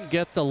couldn't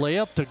get the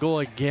layup to go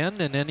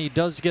again, and then he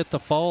does get the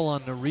foul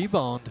on the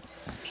rebound.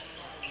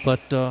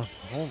 But, oh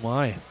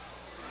my.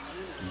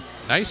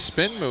 Nice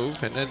spin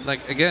move, and then,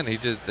 like, again,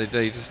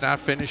 they just not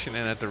finishing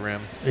it at the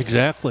rim.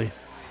 Exactly.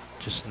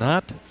 Just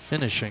not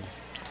finishing.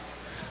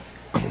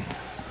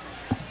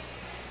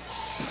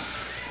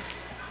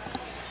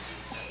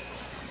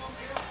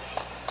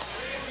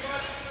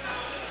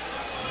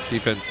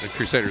 Defense. The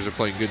Crusaders are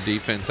playing good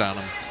defense on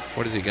him.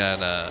 What has he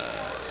got?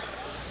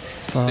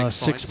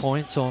 6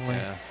 points only.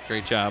 Yeah,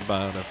 great job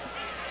out of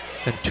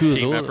and 2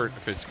 team of those. effort.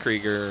 If it's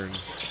Krieger and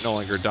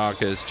Nolan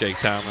Gerdaukas, Jake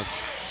Thomas.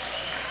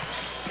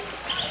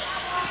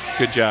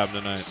 Good job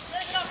tonight.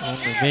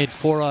 Only made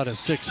 4 out of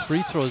 6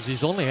 free throws. He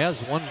only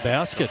has 1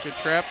 basket. Good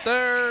trap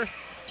there.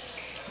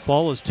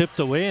 Ball was tipped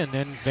away, and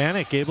then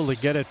Vanek able to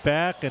get it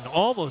back and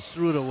almost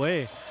threw it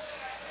away.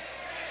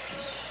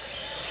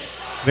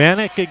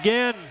 Vanek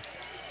again.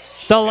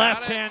 The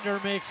left-hander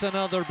makes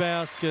another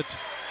basket.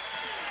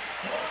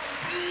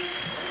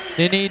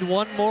 They need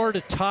 1 more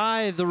to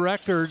tie the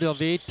record of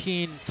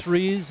 18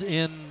 threes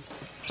in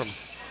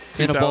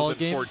a ball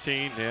game.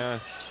 2014, yeah.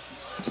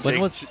 When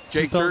was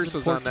Jake Turse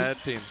was on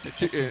that team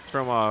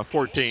from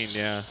 14,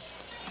 yeah.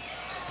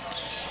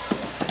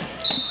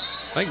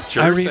 I think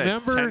Turse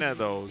had 10 of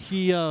those.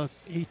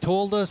 He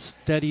told us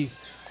that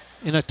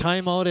in a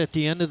timeout at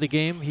the end of the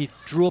game, he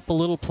drew up a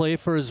little play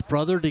for his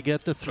brother to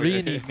get the 3,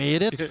 and he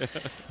made it.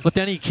 But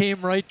then he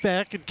came right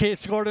back and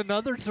scored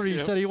another 3. He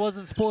said he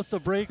wasn't supposed to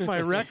break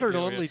my record,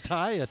 only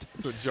tie it.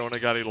 So Jonah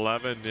got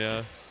 11,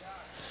 yeah.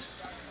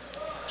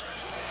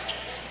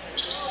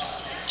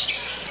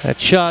 That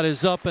shot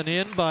is up and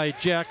in by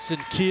Jackson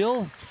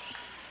Keel.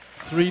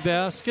 3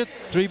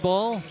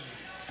 ball.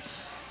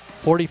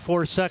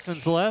 44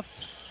 seconds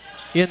left.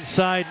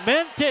 Inside,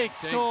 Mentik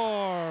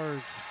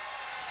scores.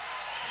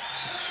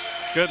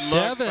 Good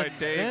look Devin by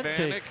Dave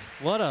Vanek.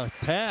 What a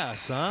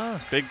pass, huh?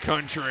 Big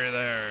country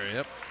there,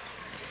 yep.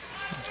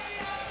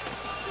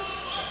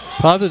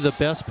 Probably the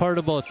best part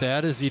about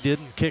that is he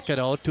didn't kick it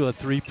out to a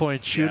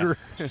 3-point shooter.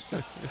 Yeah.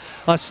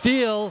 A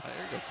steal,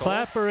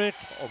 Klapperich.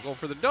 Oh, go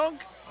for the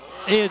dunk.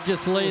 He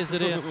just lays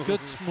it in.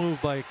 Good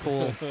move by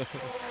Cole.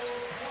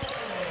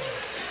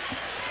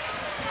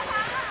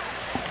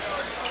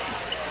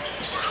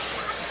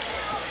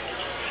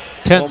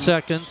 Ten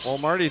seconds. Well,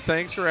 Marty,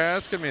 thanks for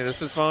asking me.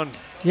 This is fun.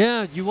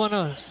 Yeah, you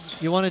wanna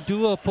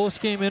do a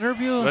post-game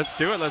interview? Let's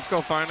do it. Let's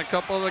go find a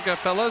couple of the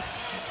fellas.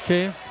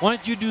 Okay. Why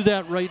don't you do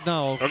that right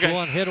now? Okay. Go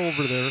on, head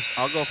over there.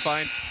 I'll go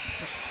find.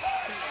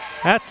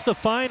 That's the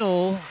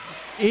final,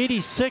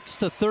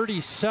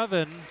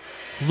 86-37.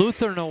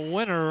 Lutheran a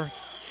winner.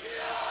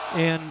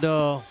 And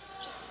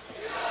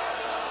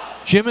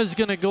Jim is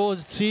going to go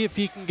and see if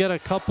he can get a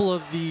couple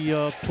of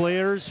the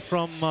players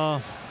from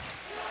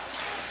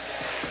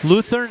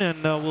Lutheran,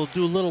 and we'll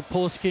do a little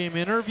post-game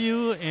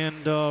interview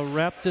and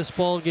wrap this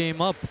ball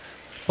game up.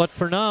 But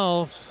for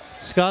now,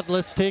 Scott,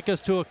 let's take us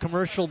to a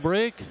commercial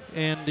break.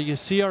 And you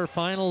see our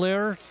final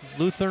there.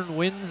 Lutheran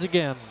wins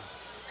again.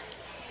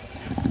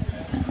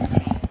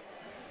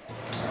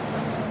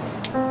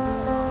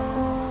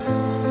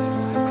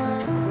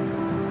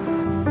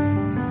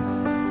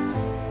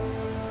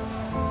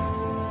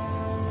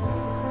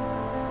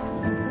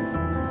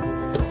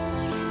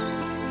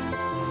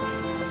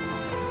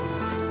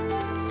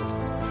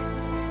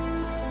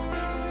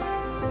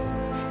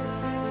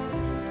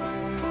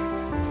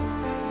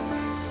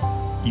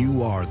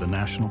 You are the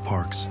national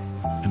parks,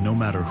 and no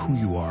matter who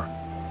you are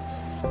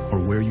or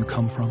where you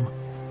come from,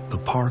 the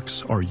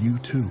parks are you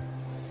too.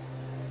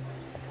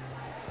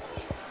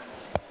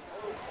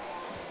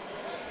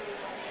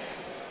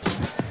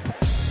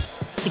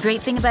 The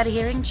great thing about a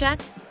hearing check,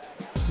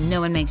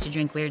 no one makes you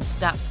drink weird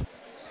stuff.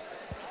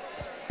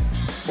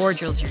 Or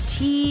drills your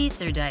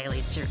teeth, or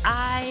dilates your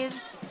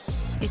eyes.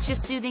 It's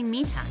just soothing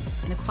me time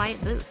in a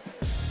quiet booth.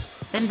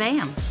 Then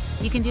bam,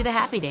 you can do the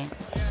happy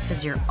dance,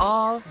 because you're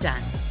all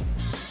done.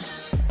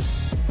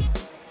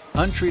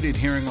 Untreated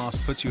hearing loss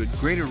puts you at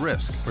greater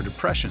risk for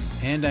depression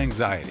and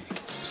anxiety.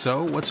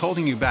 So what's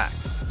holding you back?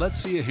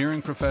 Let's see a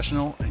hearing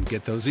professional and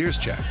get those ears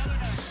checked.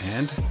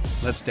 And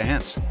let's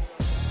dance.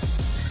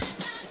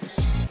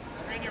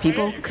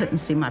 People couldn't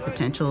see my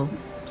potential,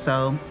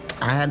 so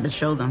I had to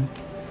show them.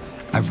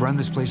 I've run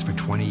this place for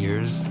 20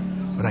 years,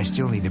 but I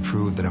still need to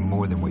prove that I'm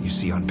more than what you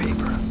see on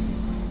paper.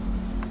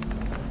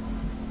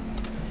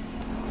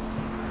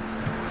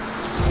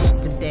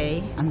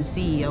 Today, I'm the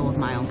CEO of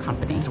my own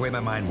company. That's the way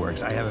my mind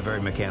works. I have a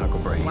very mechanical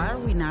brain. Why are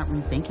we not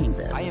rethinking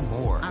this? I am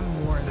more. I'm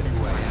more than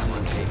who I am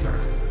on paper.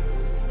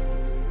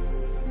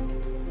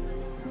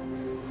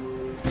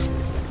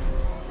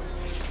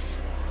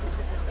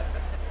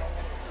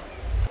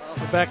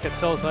 We're back at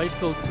South High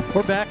School.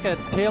 We're back at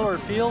Taylor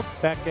Field,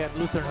 back at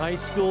Lutheran High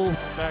School,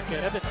 back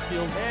at Evans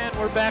Field, and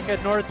we're back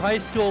at North High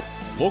School.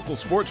 Local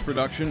sports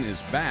production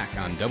is back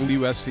on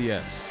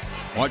WSCS.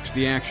 Watch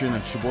the action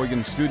of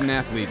Sheboygan student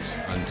athletes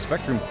on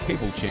Spectrum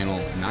Cable Channel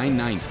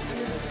 990,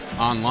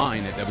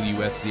 online at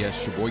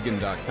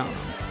WSCSSheboygan.com,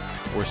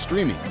 or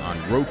streaming on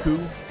Roku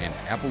and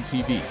Apple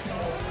TV.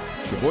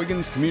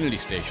 Sheboygan's community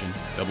station,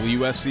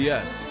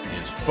 WSCS,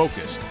 is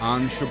focused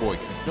on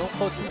Sheboygan. Don't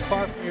go too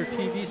far from your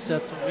TV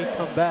sets when we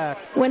come back.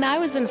 When I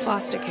was in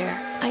foster care,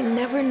 I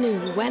never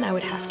knew when I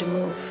would have to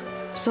move,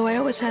 so I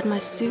always had my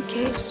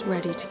suitcase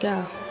ready to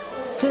go.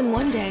 Then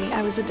one day,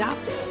 I was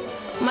adopted.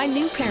 My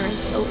new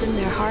parents opened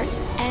their hearts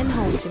and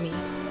home to me.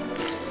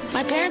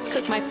 My parents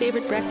cook my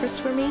favorite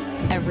breakfast for me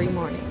every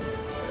morning.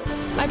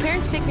 My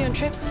parents take me on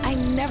trips I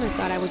never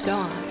thought I would go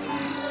on.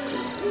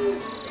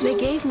 They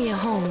gave me a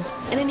home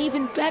and an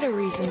even better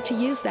reason to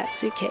use that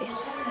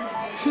suitcase.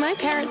 My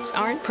parents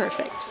aren't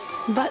perfect,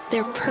 but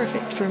they're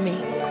perfect for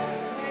me.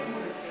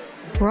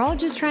 We're all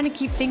just trying to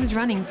keep things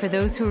running for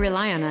those who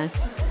rely on us.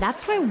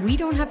 That's why we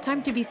don't have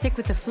time to be sick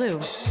with the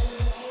flu.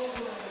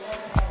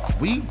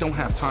 We don't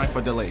have time for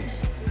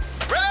delays.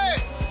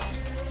 Ready!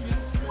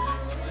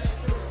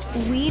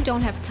 We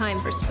don't have time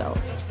for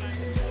spills.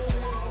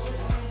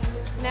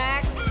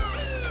 Next.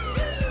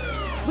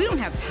 We don't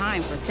have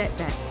time for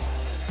setbacks.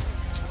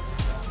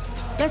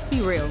 Let's be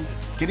real.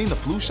 Getting the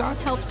flu shot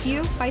helps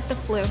you fight the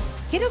flu.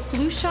 Get a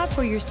flu shot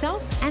for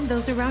yourself and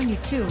those around you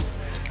too.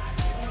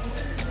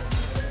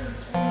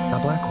 A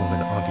black woman,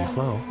 Auntie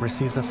Flo,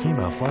 receives a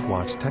female flood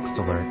watch text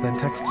alert, then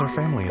texts her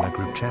family in a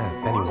group chat.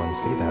 Anyone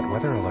see that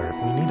weather alert?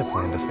 We need a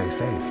plan to stay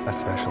safe,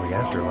 especially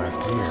after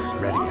last year.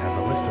 Ready has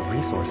a list of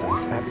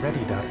resources at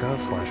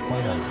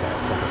ready.gov/plan. Dad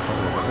sends a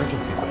photo of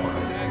emergency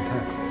supplies and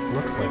texts.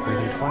 Looks like we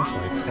need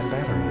flashlights and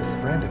batteries.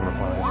 Brandon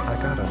replies, I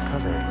got us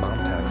covered. Mom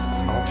texts,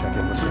 I'll check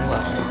in with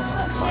Brandon.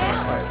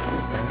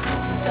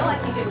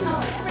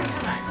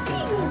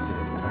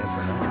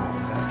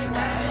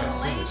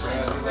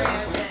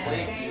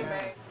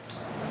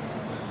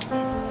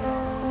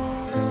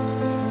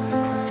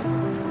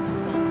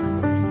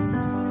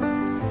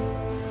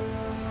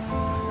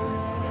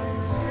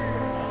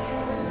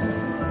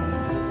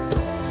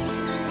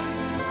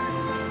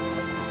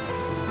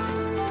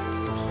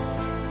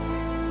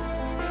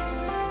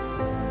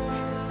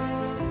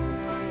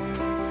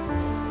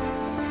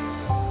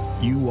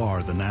 You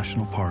are the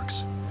national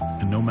parks,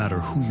 and no matter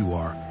who you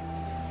are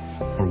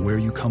or where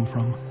you come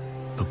from,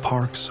 the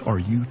parks are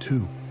you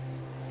too.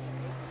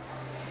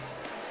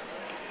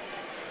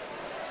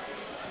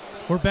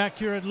 We're back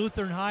here at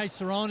Lutheran High,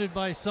 surrounded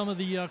by some of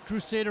the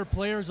Crusader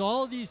players.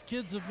 All of these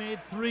kids have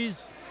made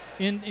threes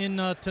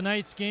in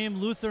tonight's game.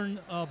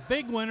 Lutheran,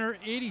 big winner,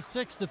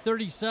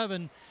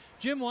 86-37.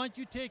 Jim, why don't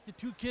you take the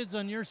two kids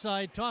on your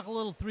side, talk a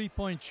little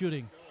three-point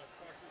shooting.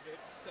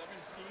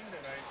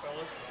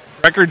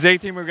 Record's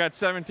 18, we've got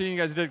 17. You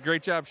guys did a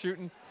great job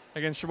shooting.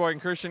 against Sheboygan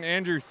Christian.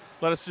 Andrew,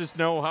 let us just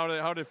know how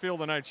did it feel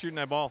tonight shooting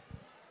that ball?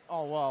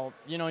 Oh, well,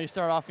 you know, you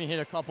start off and you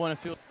hit a couple and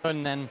it feels good,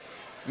 and then,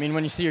 I mean,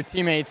 when you see your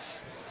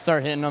teammates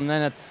start hitting them,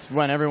 then that's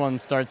when everyone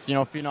starts, you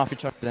know, feeding off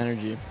each other's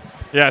energy.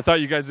 Yeah, I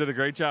thought you guys did a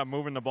great job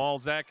moving the ball.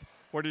 Zach,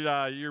 what did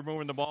you're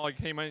moving the ball?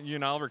 You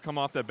and Oliver come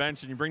off that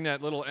bench, and you bring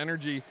that little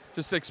energy.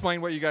 Just explain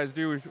what you guys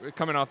do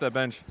coming off that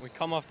bench. We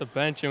come off the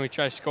bench and we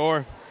try to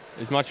score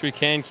as much as we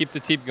can, keep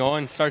the team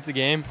going, start the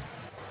game.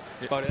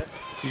 That's about it.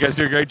 You guys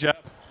do a great job.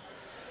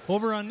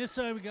 Over on this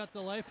side, we got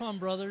the Lifon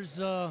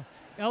brothers.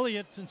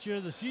 Elliot, since you're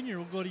the senior,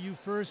 we'll go to you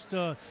first.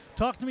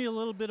 Talk to me a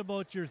little bit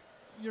about your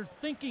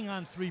thinking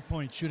on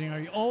three-point shooting. Are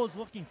you always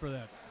looking for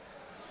that?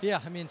 Yeah,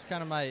 I mean, it's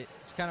kind of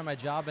my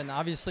job, and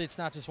obviously it's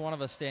not just one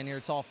of us standing here;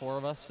 it's all four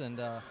of us, and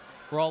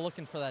we're all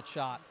looking for that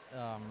shot.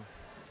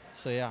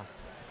 So yeah.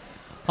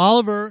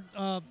 Oliver,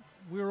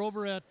 we were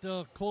over at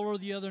Kohler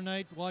the other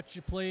night, watched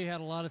you play,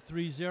 had a lot of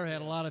threes there,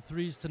 had a lot of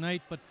threes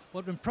tonight. But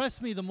what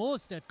impressed me the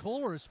most at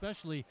Kohler,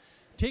 especially,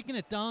 taking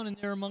it down in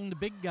there among the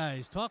big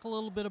guys. Talk a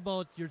little bit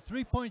about your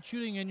three-point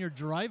shooting and your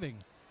driving.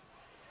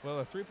 Well,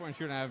 the three-point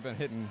shooting I've been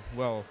hitting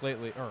well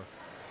lately, or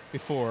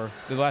before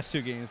the last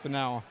two games, but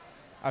now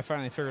I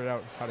finally figured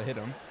out how to hit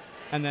them.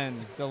 And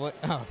then the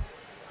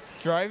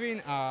driving,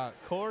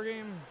 Kohler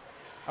game,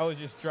 I was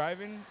just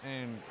driving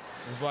and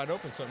it was wide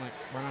open, so I'm like,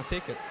 why not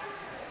take it?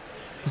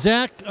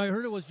 Zach, I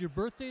heard it was your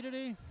birthday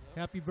today.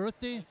 Happy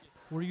birthday.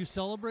 Were you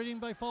celebrating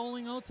by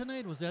fouling out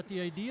tonight? Was that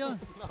the idea?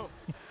 No.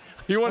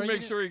 You want to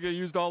make sure you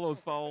used all those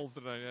fouls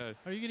tonight. Yeah.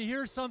 Are you going to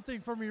hear something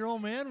from your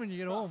old man when you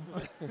get home?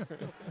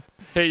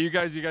 Hey, you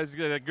guys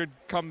get a good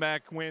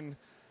comeback win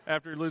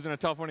after losing a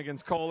tough one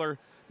against Kohler.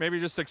 Maybe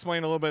just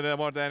explain a little bit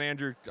about that,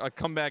 Andrew. A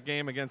comeback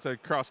game against a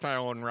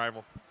cross-town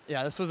rival.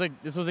 Yeah, this was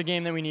a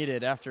game that we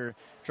needed after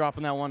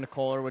dropping that one to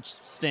Kohler, which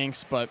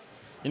stinks. But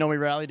you know, we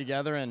rallied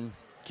together and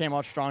came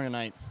out strong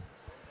tonight.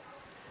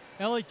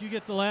 Elliot, you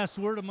get the last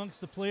word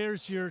amongst the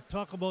players here.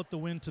 Talk about the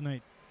win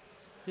tonight.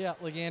 Yeah,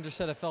 like Andrew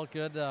said, it felt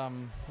good.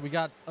 We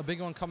got a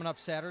big one coming up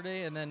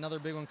Saturday, and then another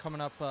big one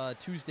coming up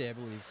Tuesday, I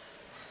believe.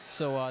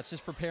 So it's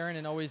just preparing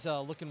and always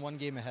looking one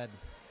game ahead.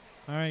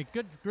 All right,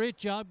 great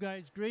job,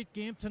 guys. Great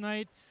game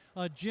tonight.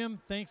 Jim,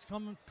 thanks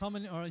coming.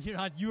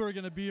 You are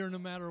going to be here no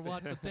matter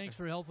what, but thanks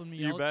for helping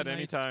me out You bet, tonight.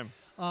 anytime.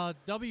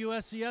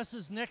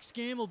 WSCS's next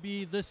game will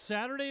be this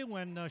Saturday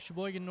when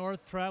Sheboygan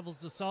North travels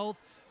to South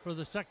for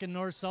the second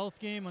North-South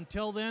game.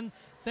 Until then,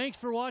 thanks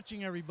for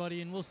watching,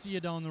 everybody, and we'll see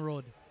you down the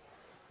road.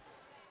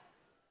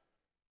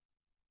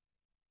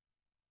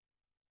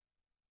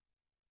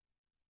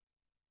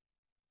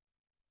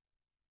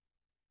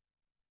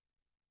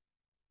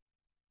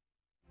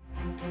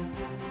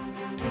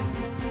 Thank you.